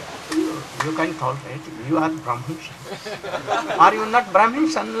 You can tolerate, you are Brahmin son. Are you not Brahmin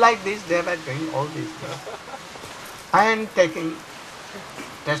son? Like this, they were doing all these things. And taking,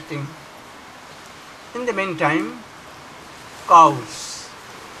 testing. In the meantime, cows,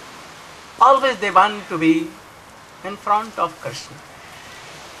 always they want to be in front of Krishna.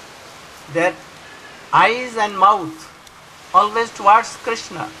 Their eyes and mouth always towards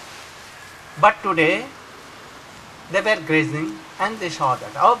Krishna. But today, they were grazing and they saw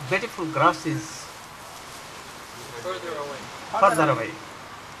that our beautiful grass is further away.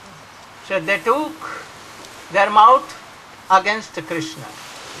 So they took their mouth against Krishna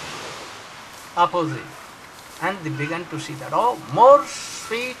opposite. And they began to see that, oh, more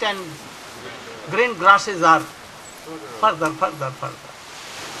sweet and green grasses are further, further, further.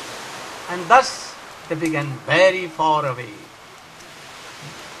 And thus they began very far away,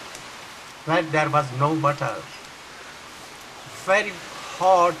 where there was no butter. Very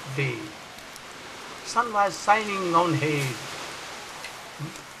hot day. Sun was shining on head.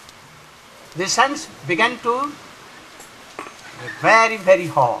 The suns began to be very, very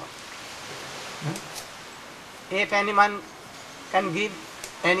hot. If anyone can give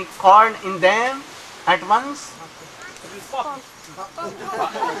any corn in them at once, pop,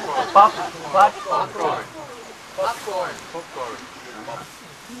 what? Popcorn.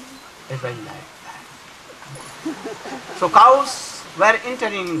 It was like that. So cows were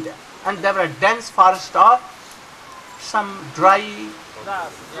entering there, and there were dense forest of some dry,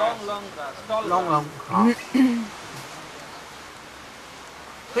 long grass,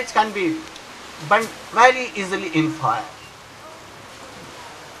 which can be burnt very easily in fire.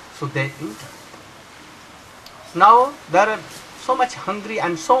 So they entered. Now they are so much hungry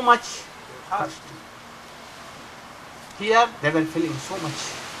and so much thirsty. Here they were feeling so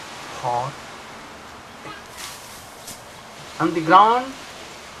much hot. And the ground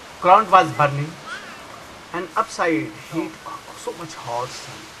was burning, and upside heat, so much hot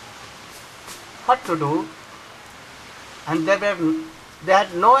sun. What to do? And they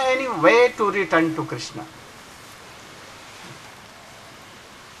had no any way to return to Krishna.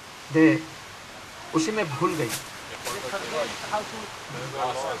 They उसी में भूल गई.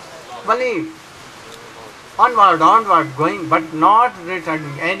 Only onward going, but not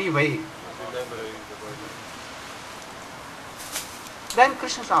returning any way. Then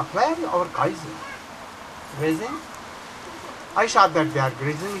Krishna saw, where are our cows grazing? I saw that they are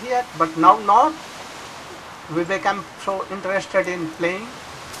grazing here, but now not. We become so interested in playing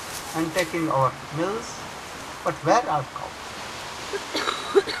and taking our meals. But where are cows?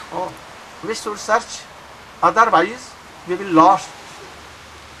 Oh, we should search. Otherwise, we will lost.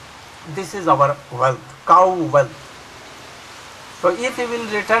 This is our wealth, cow wealth. So if we will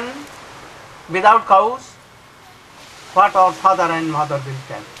return without cows, what our father and mother will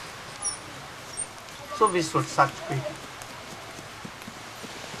tell. So we should search quickly.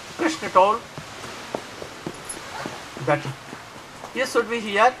 Krishna told that you should be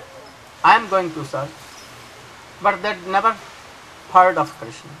here, I am going to search. But they never heard of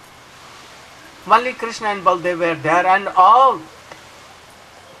Krishna. Only Krishna and Baldev were there, and all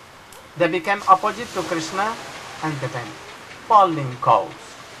they became opposite to Krishna and they became falling cows.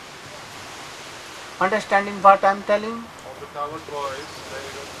 Understanding what I am telling? All the coward boys, they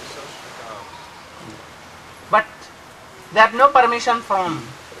got to search for cows. But they have no permission from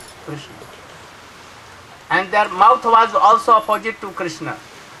Krishna. And their mouth was also opposite to Krishna.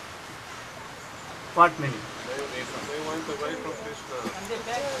 What meaning? They went away from Krishna. And they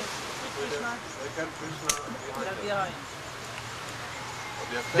begged Krishna. They kept Krishna behind them. Behind.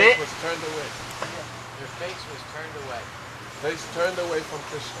 Their They- face was turned away. Their face was turned away. Face turned away from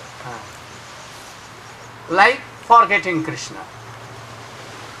Krishna. Like forgetting Krishna.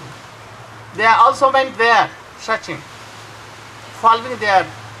 They also went there searching, following their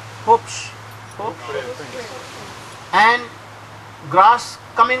hopes, and grass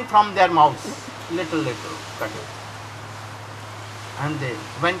coming from their mouths, little cutting. And they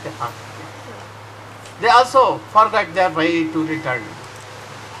went after. They also forgot their way to return.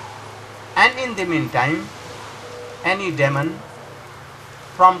 And in the meantime, any demon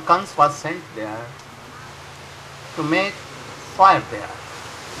from Kans was sent there to make fire there.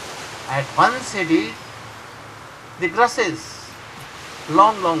 At once he did, the grasses,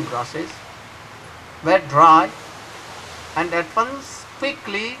 long grasses, were dry, and at once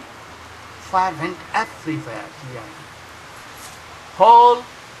quickly fire went everywhere here. Whole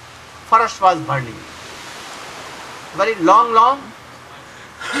forest was burning. Very long,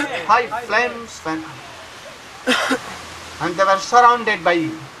 high flames went up. And they were surrounded by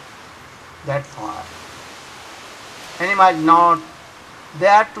that fire. Animals not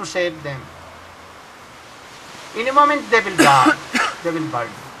there to save them. In a moment they will die, they will burn.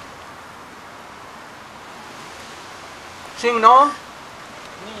 Saying no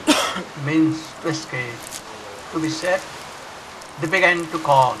means to escape, to be saved. They began to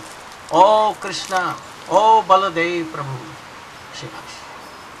call, "Oh Krishna, oh Baladev Prabhu, save us."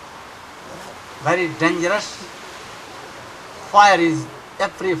 Very dangerous. Fire is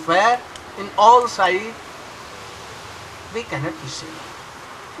everywhere, in all sides. We cannot be saved.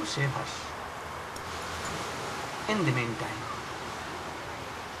 To save us. In the meantime,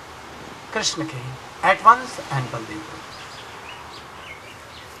 Krishna came at once and Baldev.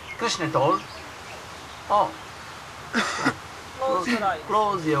 Krishna told, Oh, Close your eyes.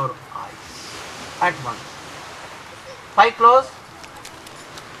 close your eyes at once. Why close?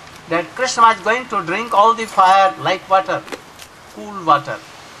 That Krishna was going to drink all the fire like water, cool water.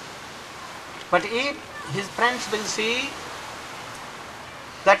 But if his friends will see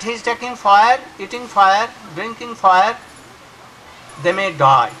that he is taking fire, eating fire, drinking fire, they may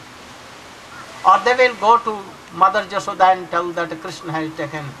die. Or they will go to Mother Jasoda and tell that Krishna has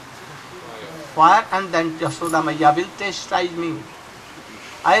taken fire, and then Jasoda Maya will chastise me.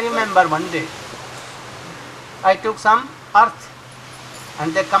 I remember one day, I took some earth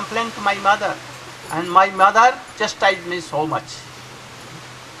and they complained to my mother, and my mother chastised me so much.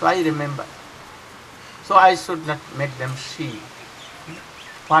 So I remember. So I should not make them see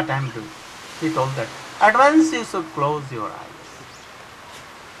what I am doing. He told that at once you should close your eyes.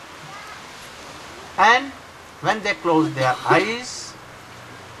 And when they closed their eyes,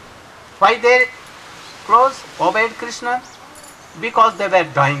 why they closed, obeyed Krishna? Because they were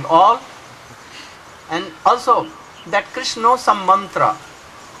dying all. And also that Krishna knows some mantra,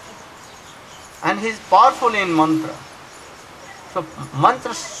 and he is powerful in mantra. So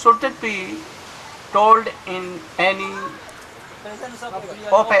mantra shouldn't be told in any Presence of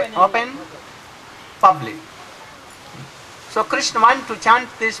open public. So Krishna wants to chant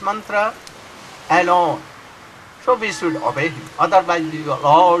this mantra alone. So we should obey him. Otherwise we will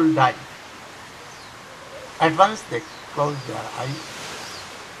all die. At once they closed their eyes.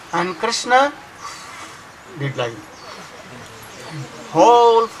 And Krishna did like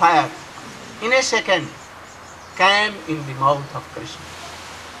whole fire in a second came in the mouth of Krishna.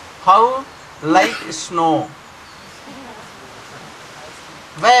 How? Like snow.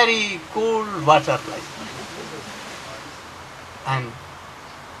 Very cool water like. And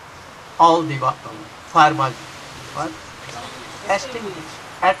all the fire was extinguished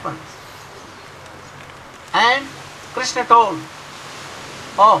at once. And Krishna told,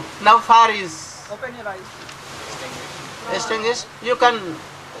 oh, now fire is Open your eyes. extinguished, you can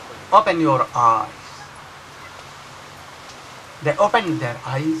open your eyes. They opened their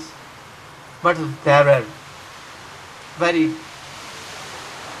eyes, but they were very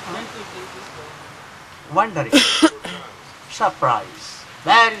wondering, surprised,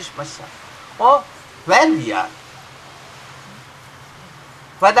 very much surprised. Oh, where we are?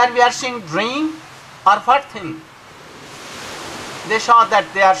 Whether we are seeing dream or what thing? They saw that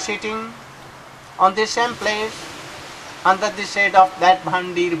they are sitting on the same place under the shade of that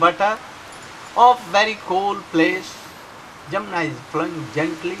bhandir butter, of very cool place. Jamuna is flowing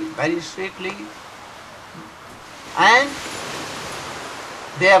gently, very sweetly, and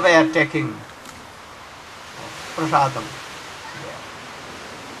they were taking prasadam.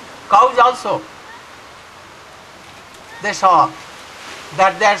 Cows also, they saw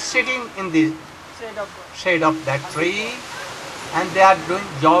that they are sitting in the Shade of shade of that tree, and they are doing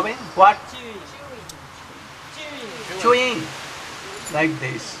jobbing, what? Chewing, like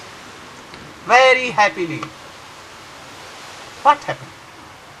this, very happily. What happened?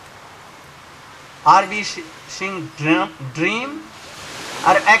 Are we seeing dream,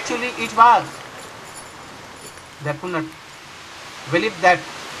 or actually it was? They could not believe that,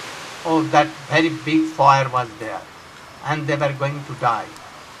 oh, that very big fire was there, and they were going to die.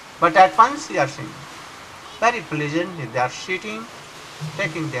 But at once they are seeing, very pleasantly they are sitting,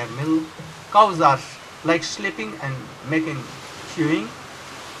 taking their milk. Cows are like sleeping and making chewing.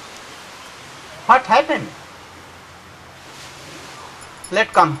 What happened?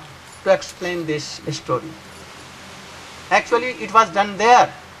 Let's come to explain this story. Actually, it was done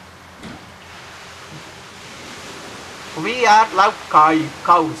there. We are like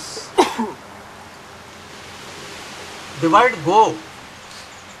cows. The word go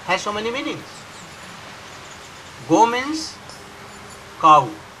has so many meanings. Go means cow.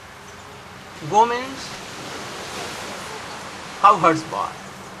 Go means cow herds boy.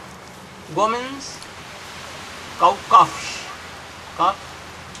 Go means cow calves. Calf.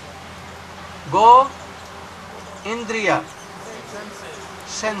 Go, indriya,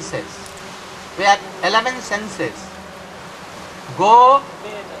 senses. We have 11 senses. Go,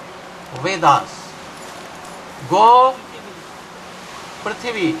 Vedas. Go,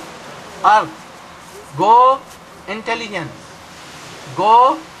 Prithvi, earth. Go, intelligence.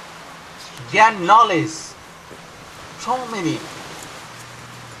 Go, Gyan, knowledge. So many.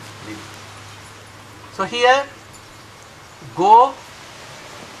 So here, go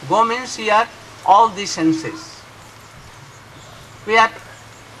means here all the senses. We have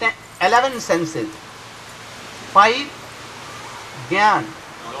 11 senses. 5 Gyan,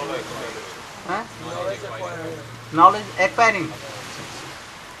 knowledge acquiring,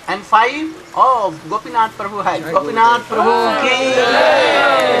 And 5, oh, Gopinath Prabhu hai. Gopinath Prabhu ki.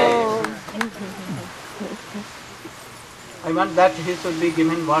 I want that he should be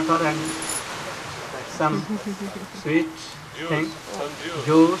given water and some sweet thing,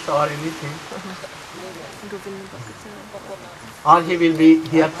 juice or anything. Or he will be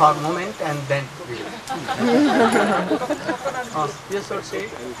here for a moment and then we will. You should say.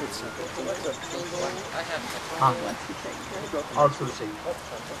 Also say.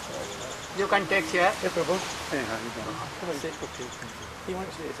 You can take here.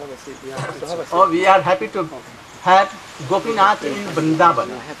 Oh, we are happy to have Gopinath in Vrindavan.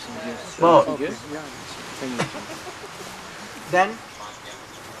 Oh. Then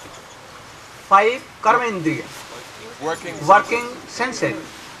 5 karma indriya, working senses,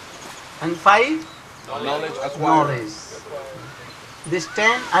 and 5 knowledge. This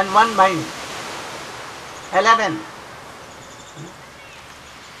 10 and 1 mind, 11.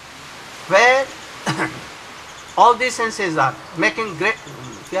 Where all these senses are making great,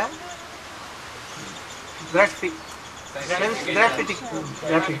 gratification,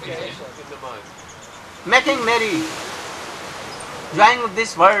 making merry, enjoying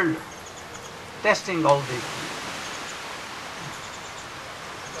this world, testing all these.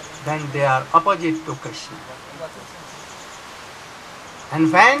 Then they are opposite to Krishna.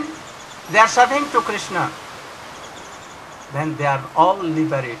 And when they are serving to Krishna, then they are all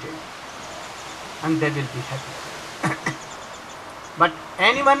liberated and they will be happy. But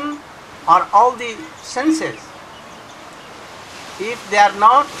anyone or all the senses, if they are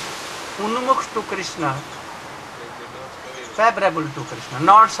not unmukh to Krishna, favorable to Krishna,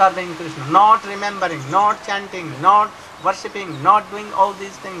 not serving Krishna, not remembering, not chanting, not worshipping, not doing all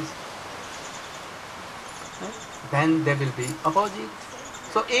these things, then they will be opposite.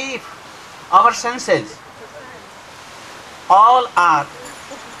 So if our senses all are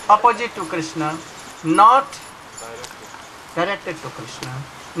opposite to Krishna, not directed to Krishna,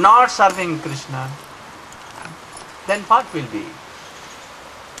 not serving Krishna, then what will be?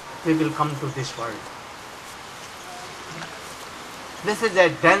 We will come to this world. This is a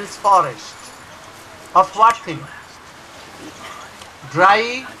dense forest of what thing?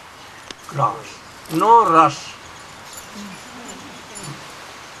 Dry grass, no rush.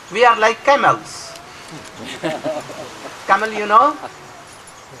 We are like camels. Camel, you know,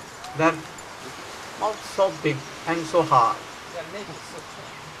 they're all so big and so hard.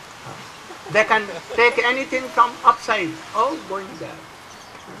 They can take anything from upside, oh, going there.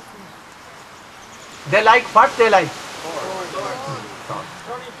 They like what they like.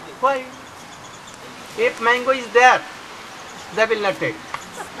 Why? If mango is there, they will not take.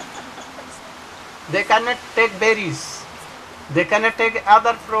 They cannot take berries. They cannot take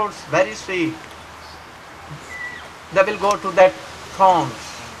other fruits, very sweet. They will go to that thorns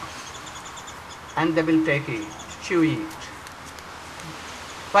and they will take it, chew it.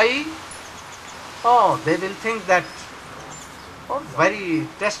 Why? Oh, they will think that, oh, very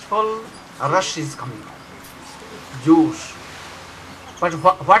tasteful rush is coming. Juice. But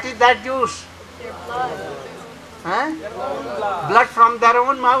what is that juice? Their blood. Huh? Blood from their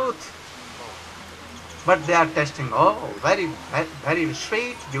own mouth. But they are tasting, oh, very, very, very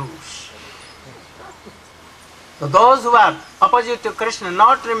sweet juice. So those who are opposite to Krishna,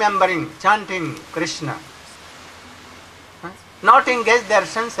 not remembering, chanting Krishna, not engage their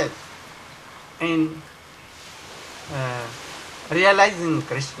senses in realizing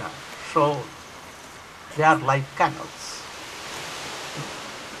Krishna, so they are like camels.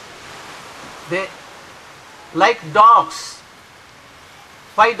 They like dogs.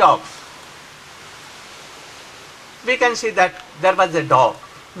 Why dogs? We can see that there was a dog,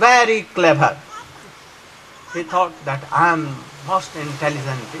 very clever. He thought that I am most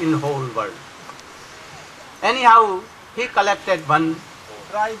intelligent in whole world. Anyhow, he collected one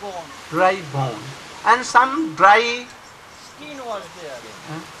Dry bone and some dry skin was there.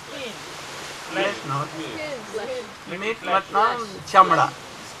 Skin. yes, not meat, but not chamda,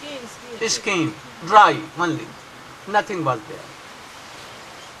 skin, dry only. Nothing was there.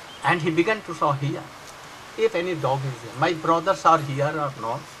 And he began to saw here. If any dog is there, my brothers are here or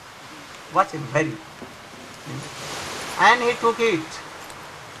not, watch him very. And he took it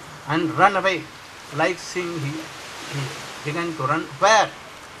and ran away, like seeing here. He began to run. Where?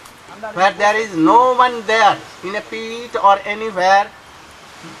 Where there is no one there, in a pit or anywhere,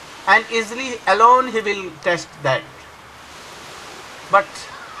 and easily alone he will test that. But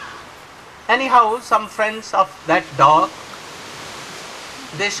anyhow, some friends of that dog,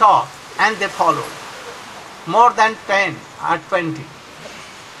 they saw and they followed. More than 10 or 20.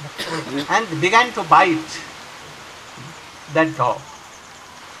 And began to bite that dog.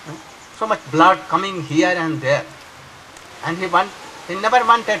 So much blood coming here and there. And he never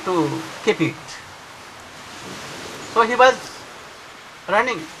wanted to keep it. So he was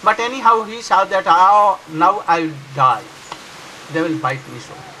running. But anyhow he saw that, oh, now I will die. They will bite me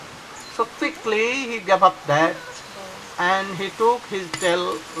so. So quickly he gave up that and he took his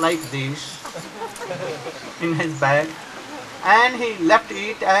tail like this in his bag and he left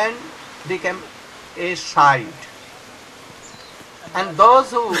it and became a side. And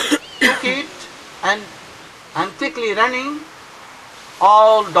those who took it and quickly running,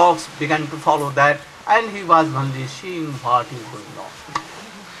 all dogs began to follow that and he was only seeing what is going on.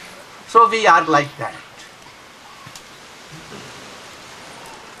 So we are like that.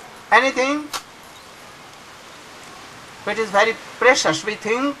 Anything which is very precious, we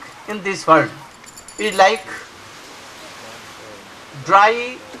think in this world, is like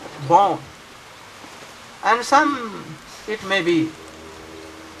dry bone. And some, it may be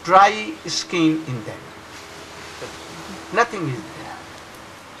dry skin in them. Nothing is there.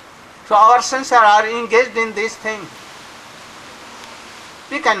 So our senses are engaged in this thing.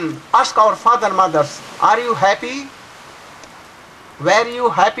 We can ask our father, mothers, are you happy? Were you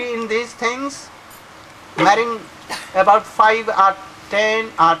happy in these things? Marrying about 5 or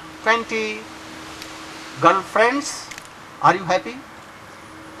 10 or 20 girlfriends? Are you happy?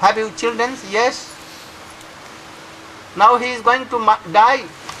 Have you children? Yes. Now he is going to die.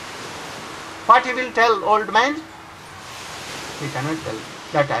 What he will tell, old man? He cannot tell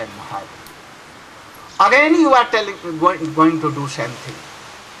that I am happy. Again you are going to do same thing.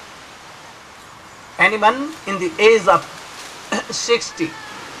 Anyone in the age of 60,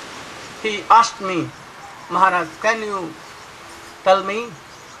 he asked me, Maharaj, can you tell me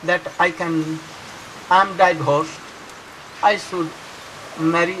that I am divorced, I should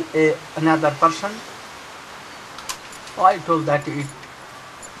marry another person? Oh, I told that it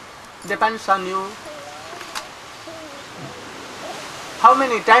depends on you. How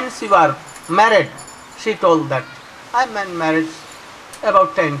many times you are married? She told that I am married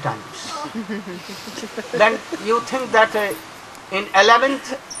about 10 times. Then you think that in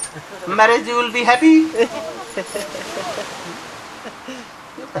 11th marriage you will be happy?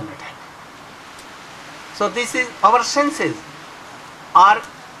 You cannot happy. So this is our senses are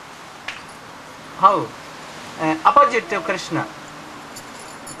how opposite to Krishna.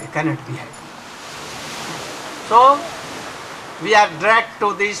 They cannot be happy. So we are dragged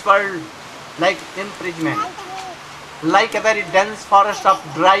to this world like imprisonment, like a very dense forest of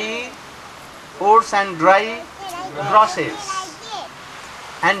dry woods and dry grasses.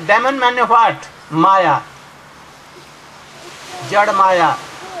 And demon man what? Maya, Jad Maya,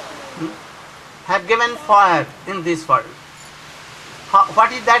 have given fire in this world.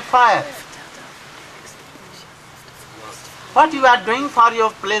 What is that fire? What you are doing for your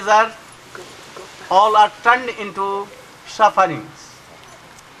pleasure, all are turned into sufferings.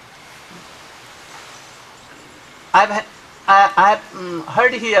 I have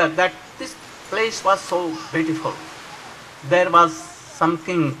heard here that this place was so beautiful. There was some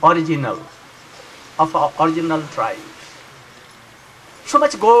king original of original tribes. So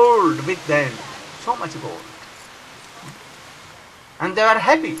much gold with them, so much gold. And they were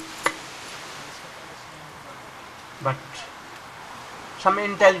happy. But some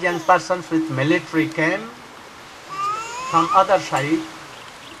intelligent persons with military came from other side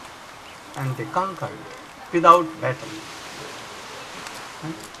and they conquered without battle.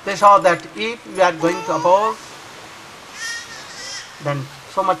 They saw that if we are going to oppose, then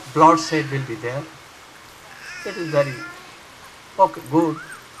so much bloodshed will be there. It is very good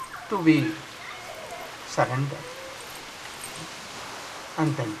to be surrendered.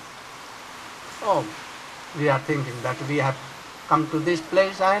 And then, we are thinking that we have come to this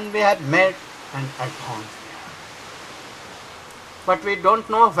place and we have met and advanced. But we don't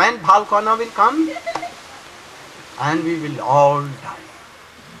know when Bhalkona will come and we will all die.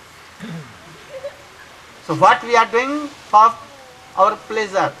 So what we are doing for our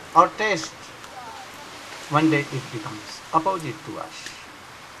pleasure, our taste, one day it becomes opposite to us.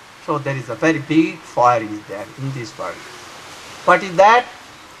 So there is a very big fire is there in this world. What is that?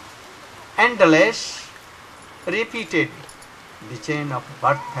 Endless, repeated, the chain of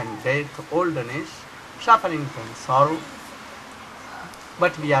birth and death, old age, suffering and sorrow.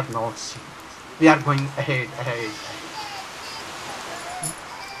 But we are not seeing. We are going ahead.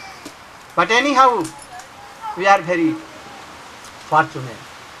 But anyhow, we are very fortunate.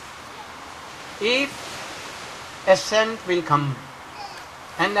 If a saint will come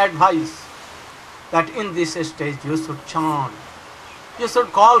and advise that in this stage you should chant, you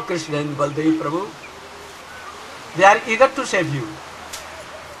should call Krishna and Baldev Prabhu, they are eager to save you.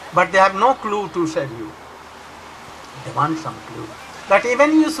 but they have no clue to tell you. They want some clue. That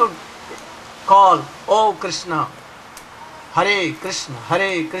even you should call, oh Krishna, Hare Krishna,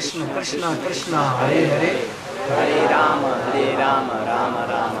 Krishna Krishna, Hare Hare. Hare Rama, Rama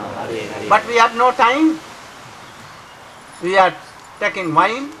Rama, Hare Hare. But we have no time. We are taking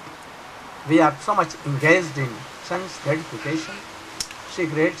wine. We are so much engaged in sense gratification,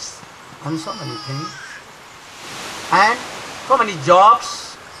 cigarettes, and so many things. And so many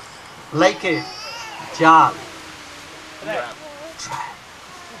jobs like a jar.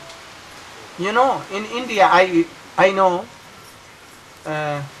 You know, in India, I know,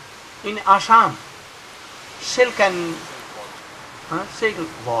 in Assam, silk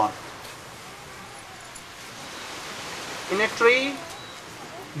war. In a tree,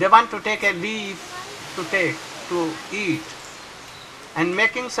 they want to take a leaf to eat, and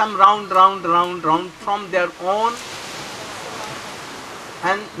making some round from their own,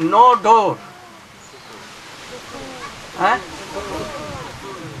 and no door.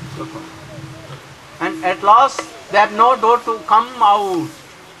 And at last they have no door to come out.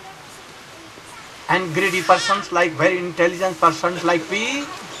 And greedy persons, like very intelligent persons like we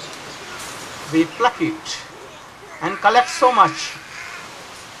pluck it and collect so much.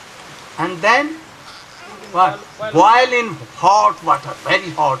 And then what? Boil in hot water, very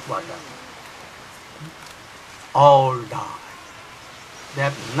hot water. All die. They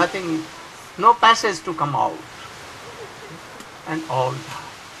have nothing, no passage to come out. And all die.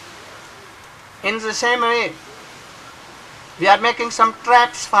 In the same way, we are making some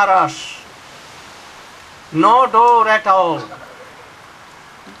traps for us. No door at all.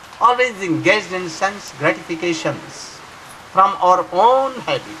 Always engaged in sense gratifications from our own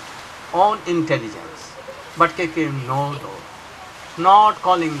habit, own intelligence. But taking no door. Not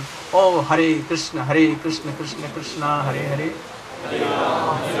calling, oh Hare Krishna, Krishna Krishna, Hare Hare.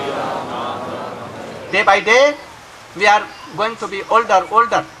 Day by day, we are going to be older,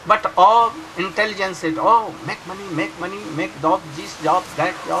 but all intelligence said, oh, make money, make job, this job,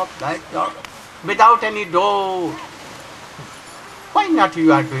 that job, without any door. Why not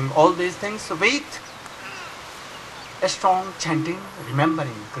you are doing all these things with a strong chanting,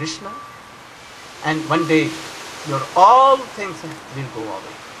 remembering Krishna, and one day your all things will go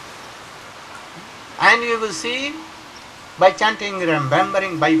away. And you will see, by chanting,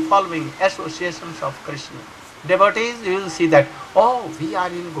 remembering, by following associations of Krishna, devotees, you will see that, oh, we are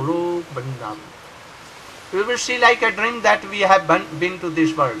in Guru Vrindavan. You will see like a dream that we have been to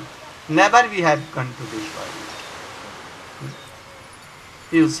this world. Never we have gone to this world.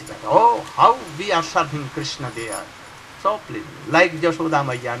 You will see that, oh, how we are serving Krishna there. So pleasant. Like Jashoda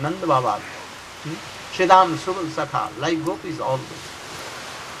Maya, Nanda Baba, Shridam Subal Sakha, like gopis always.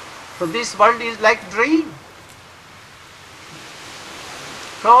 So this world is like dream.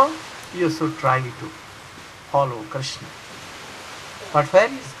 So you should try to follow Krishna. But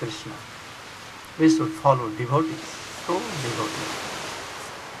where is Krishna? We should follow devotees, true devotees.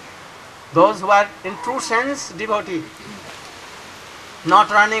 Those who are in true sense devotee, not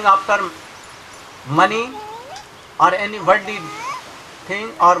running after money or any worldly thing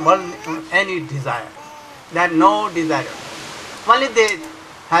or any desire. They have no desire. Only they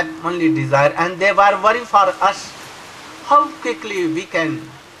have only desire, and they were worried for us how quickly we can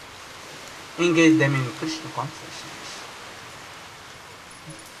engage them in Krishna consciousness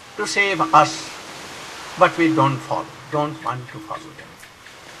to save us, but we don't want to follow them.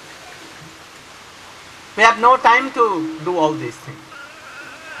 We have no time to do all these things.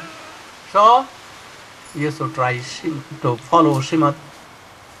 So, you should try to follow Srimad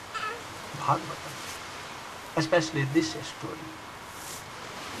Bhagavatam, especially this story.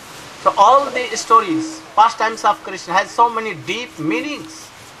 So all the stories, pastimes of Krishna, has so many deep meanings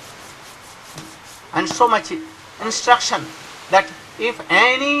and so much instruction that if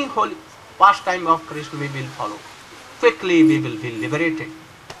any holy pastime of Krishna we will follow, quickly we will be liberated.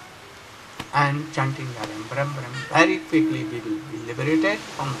 And chanting Narayan, Brahm, very quickly we will be liberated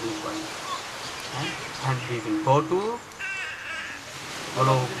from this world. And we will go to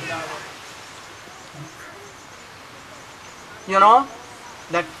Goloka. You know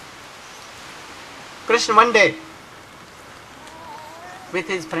that Krishna one day with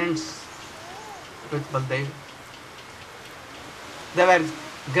his friends, with Baldev, they were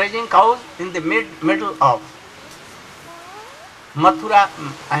grazing cows in the middle of Mathura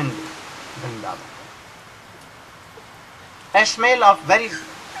and Vrindavan. A smell of very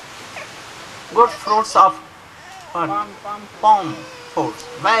good fruits of palm fruits,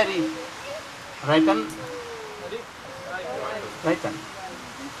 very ripen,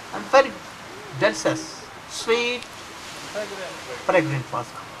 and very delicious, sweet, fragrant was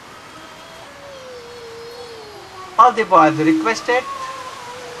coming. all the boys requested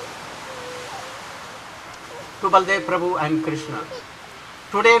to Baldev Prabhu and Krishna,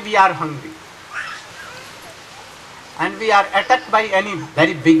 today we are hungry and we are attacked by any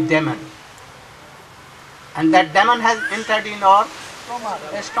very big demon, and that demon has entered in our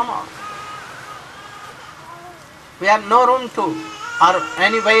stomach. We have no room to or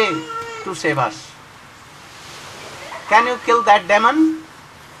any way to save us. Can you kill that demon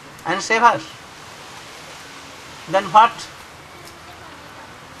and save us? Then what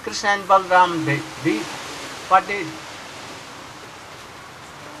Krishna and Balaram did? What did?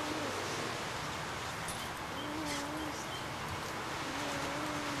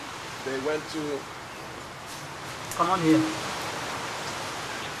 They went to, Come on here.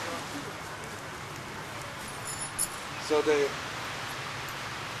 so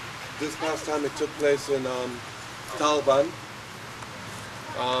this past time it took place in Talban,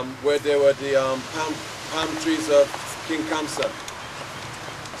 where there were the palm trees of King Kamsa.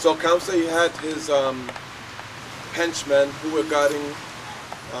 So Kamsa, he had his henchmen who were guarding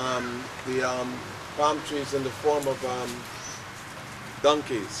the palm trees in the form of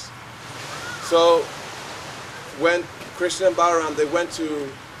donkeys. So when Krishna and Balaram, they went to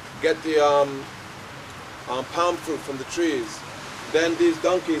get the palm fruit from the trees, then these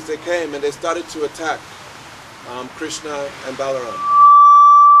donkeys, they came and they started to attack Krishna and Balaram.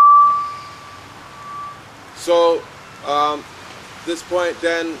 So this point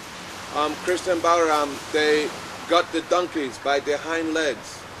then Krishna and Balaram, they got the donkeys by their hind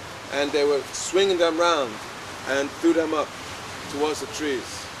legs and they were swinging them round and threw them up towards the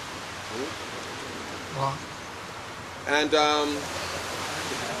trees. Wow. And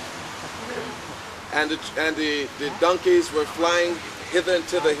the donkeys were flying hither and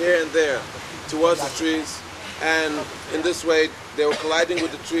thither, here and there, towards the trees, and in this way they were colliding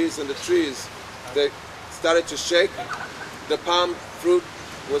with the trees, and the trees, they started to shake. The palm fruit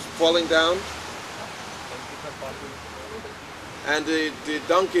was falling down, and the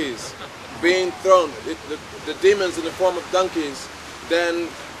donkeys being thrown, the demons in the form of donkeys, then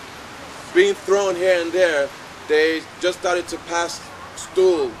being thrown here and there, they just started to pass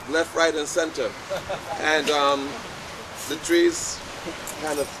stool left, right, and center, and the trees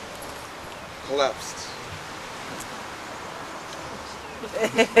kind of collapsed.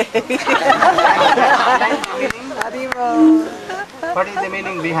 What is the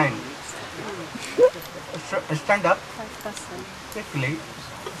meaning behind? Stand up quickly.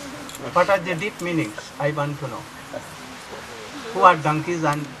 What are the deep meanings? I want to know. Who are donkeys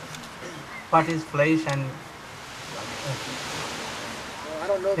and what is flesh and...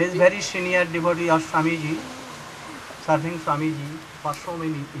 He is very senior devotee of Swamiji, serving Swamiji for so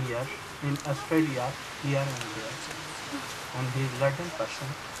many years in Australia, here and there. And he is learned person,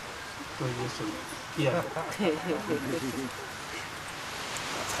 so you should hear.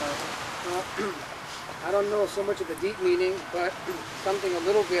 I don't know so much of the deep meaning, but something a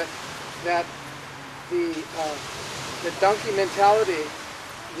little bit that the donkey mentality,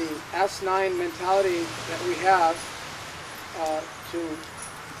 the S9 mentality that we have, to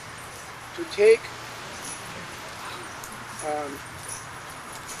take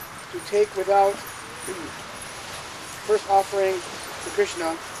without first offering to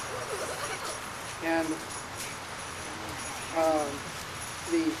Krishna, and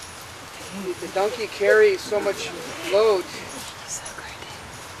the donkey carries so much load,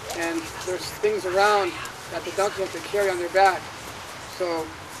 and there's things around that the donkey has to carry on their back. So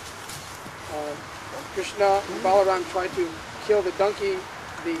Krishna and Balaram tried to kill the donkey,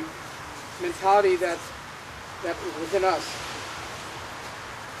 the mentality that is within us.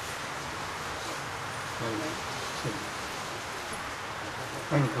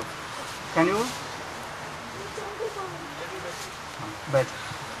 Thank you. Can you? But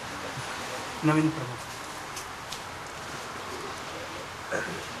Navin Prabhu.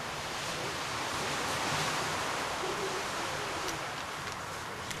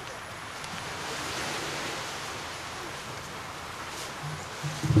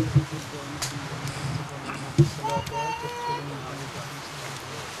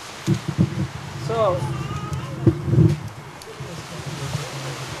 So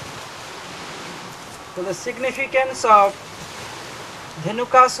the significance of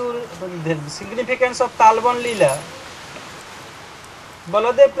Dhenukasur, the significance of Talban Leela,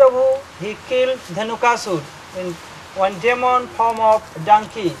 Baladev Prabhu, he killed Dhenukasur in one demon form of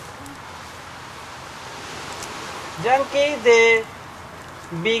donkey. Donkey, they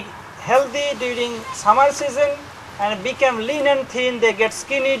be healthy during summer season and become lean and thin, they get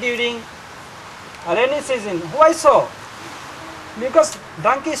skinny during rainy season. Why so? Because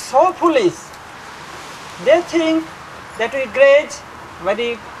donkey is so foolish. they think that we graze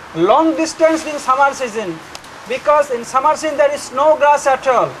very long distance in summer season, because in summer season there is no grass at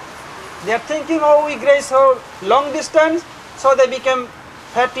all. They are thinking, oh, we graze so long distance, so they become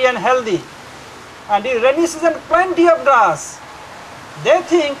fatty and healthy. And in rainy season, plenty of grass. They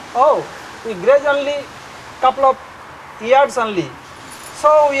think, oh, we graze only couple of yards only,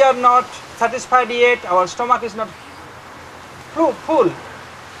 so we are not satisfied yet, our stomach is not full,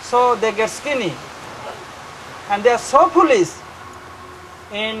 so they get skinny. And they are so foolish.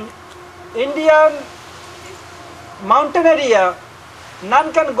 In Indian mountain area,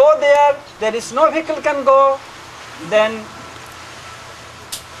 none can go there, there is no vehicle can go, then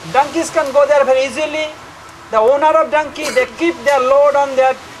donkeys can go there very easily. The owner of donkey, they keep their load on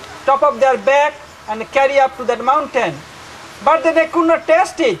their top of their back and carry up to that mountain. But then they could not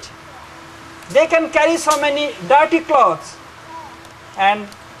taste it. They can carry so many dirty clothes. And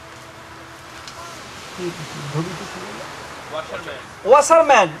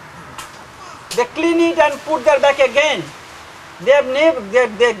washermen, they clean it and put their back again. They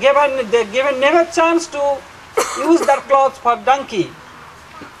have given never chance to use their clothes for donkey.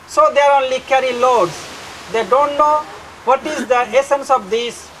 So they are only carry loads. They don't know what is the essence of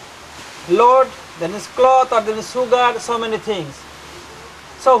this load, then is cloth or then is sugar, so many things.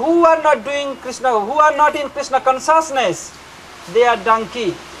 So who are not doing Krishna, who are not in Krishna consciousness, they are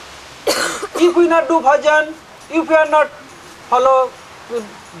donkey. If we not do bhajan, if we are not follow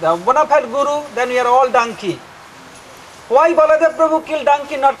the bona fide guru, then we are all donkey. Why Baladev Prabhu killed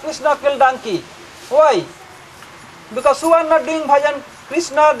donkey, not Krishna killed donkey? Why? Because who are not doing bhajan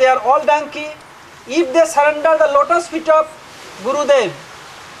Krishna, they are all donkey. If they surrender the lotus feet of Gurudev,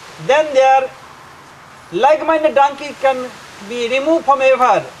 then their like-minded donkey can be removed from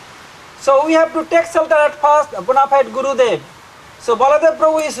ever. So we have to take shelter at first, bona fide Gurudev. So Baladev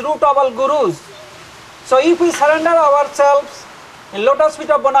Prabhu is root of all gurus. So if we surrender ourselves in lotus feet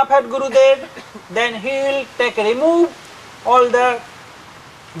of bona fide Gurudev, then he will remove all the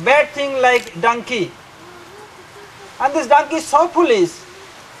bad thing like donkey. And this donkey is so foolish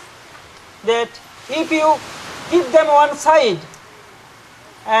that if you keep them one side,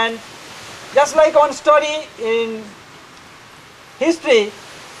 and just like one story in history,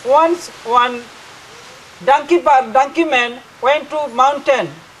 once one donkey man went to mountain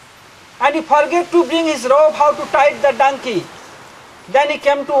and he forget to bring his rope how to tie the donkey. Then he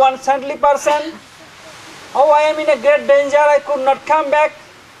came to one saintly person. Oh, I am in a great danger, I could not come back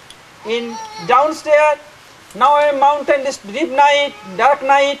in downstairs. Now I am mountain, this deep night, dark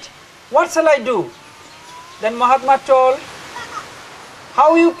night. What shall I do? Then Mahatma told,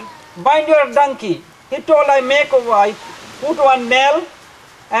 how you bind your donkey? He told, I put one nail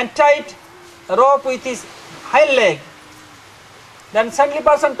and tied a rope with his hind leg. Then saintly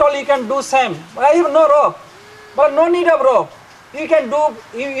person told, you can do same. But I have no rope. But no need of rope. You can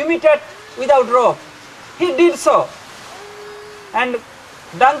imitate without rope. He did so. And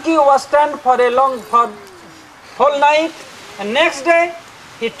donkey was stand for whole night. And next day,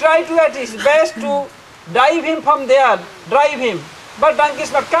 he tried to at his best to drive him from there, but donkey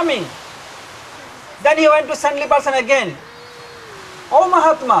is not coming. Then he went to saintly person again. Oh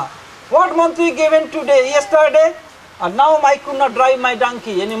Mahatma, what mantra you given yesterday? And now I could not drive my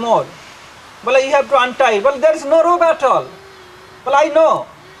donkey anymore. Well, you have to untie. Well, there is no rope at all. Well, I know,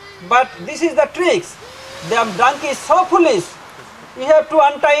 but this is the tricks. The donkey is so foolish. You have to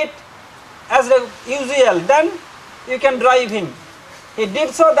untie it as usual. Then you can drive him. He did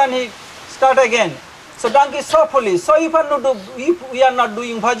so, then he start again. So donkey is so foolish. So if we are not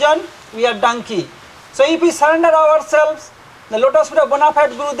doing bhajan, we are donkey. So if we surrender ourselves, the lotus feet of bona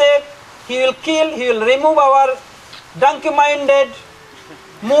fide Gurudev, he will kill, he will remove our donkey-minded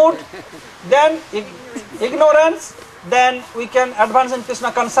mood, then ignorance, then we can advance in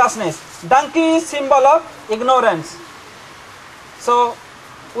Krishna consciousness. Donkey is symbol of ignorance. So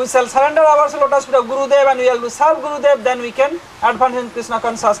we shall surrender ourselves lotus feet of Gurudev and we will serve Gurudev, then we can advance in Krishna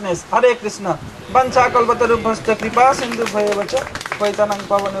consciousness. Hare Krishna. Vancha kalpatarubhascha kripa sindhu bhayavacha paitanang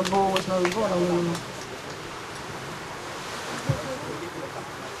pavane bhu vaishnavibho namo namo.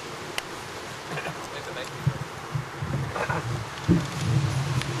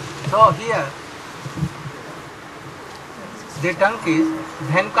 So here, the donkeys,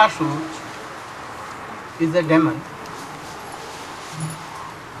 Dhankasur is a demon,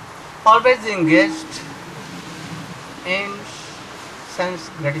 always engaged in sense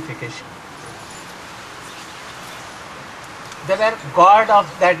gratification. They were god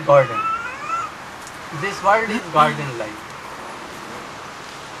of that garden. This world is garden like.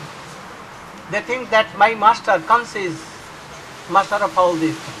 They think that my master, Kansa, is master of all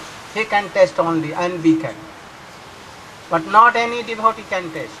these things. He can taste only and we can. But not any devotee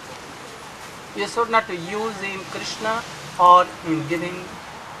can taste. You should not use in Krishna or in giving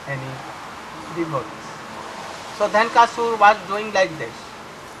any devotees. So Dhankasur was doing like this.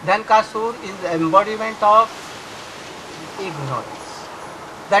 Dhankasur is the embodiment of ignorance.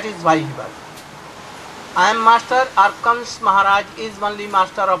 That is why he was. I am master, Arkans Maharaj is only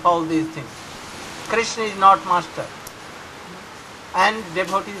master of all these things. Krishna is not master. And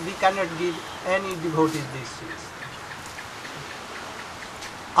devotees, we cannot give any devotees these things.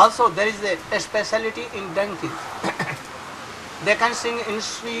 Also, there is a speciality in donkeys. They can sing in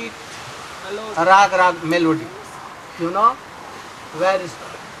sweet rag melody. You know? Where is?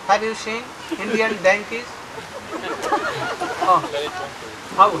 Have you seen Indian donkeys? Oh.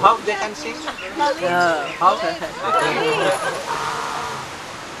 How they can sing? How?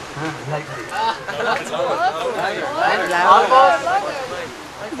 Like this. And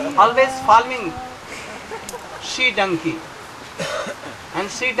always following she donkey. And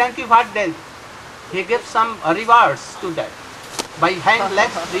she donkey what does? He gives some rewards to that. By hand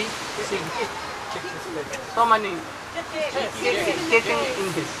legs the so many kicking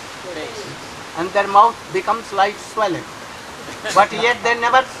in his. And their mouth becomes like swelling. But yet they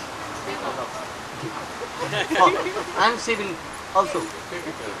never follow. And she will also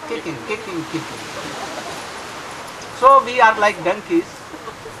kicking. So we are like donkeys.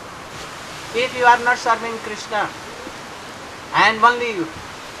 If you are not serving Krishna and only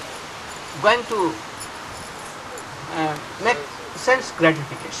going to make sense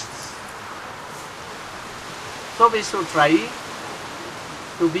gratifications, so we should try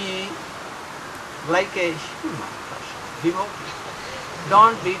to be like a human person, devotee.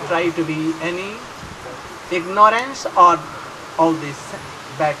 Don't be try to be any ignorance or all these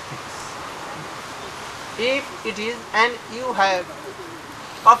bad things. If it is and you have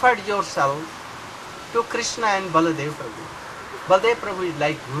offered yourself to Krishna and Baladev Prabhu, Baladev Prabhu is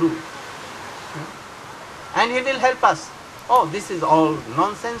like Guru, and he will help us. Oh, this is all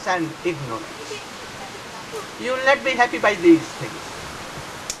nonsense and ignorance. You will not be happy by these things.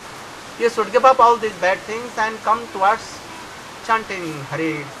 You should give up all these bad things and come towards chanting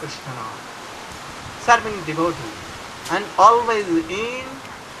Hare Krishna, serving devotee, and always in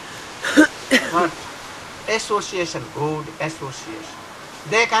what? Association, good association.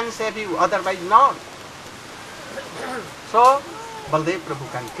 They can save you, otherwise not. So, Baladev Prabhu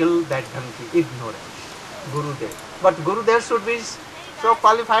can kill that donkey, ignorance, Gurudev. But Gurudev should be so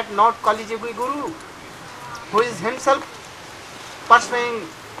qualified, not Kalijugi Guru, who is himself pursuing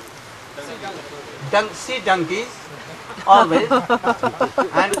sea donkeys always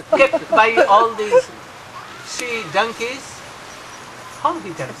and kept by all these sea donkeys. How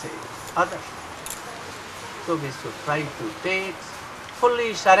he can save others? So we should try to take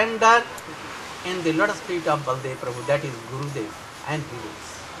fully surrender in the lotus feet of Baladev Prabhu, that is Gurudev, and he will.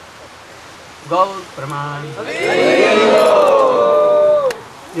 Gaur Praman.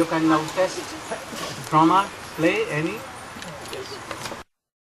 You can now test drama, play any.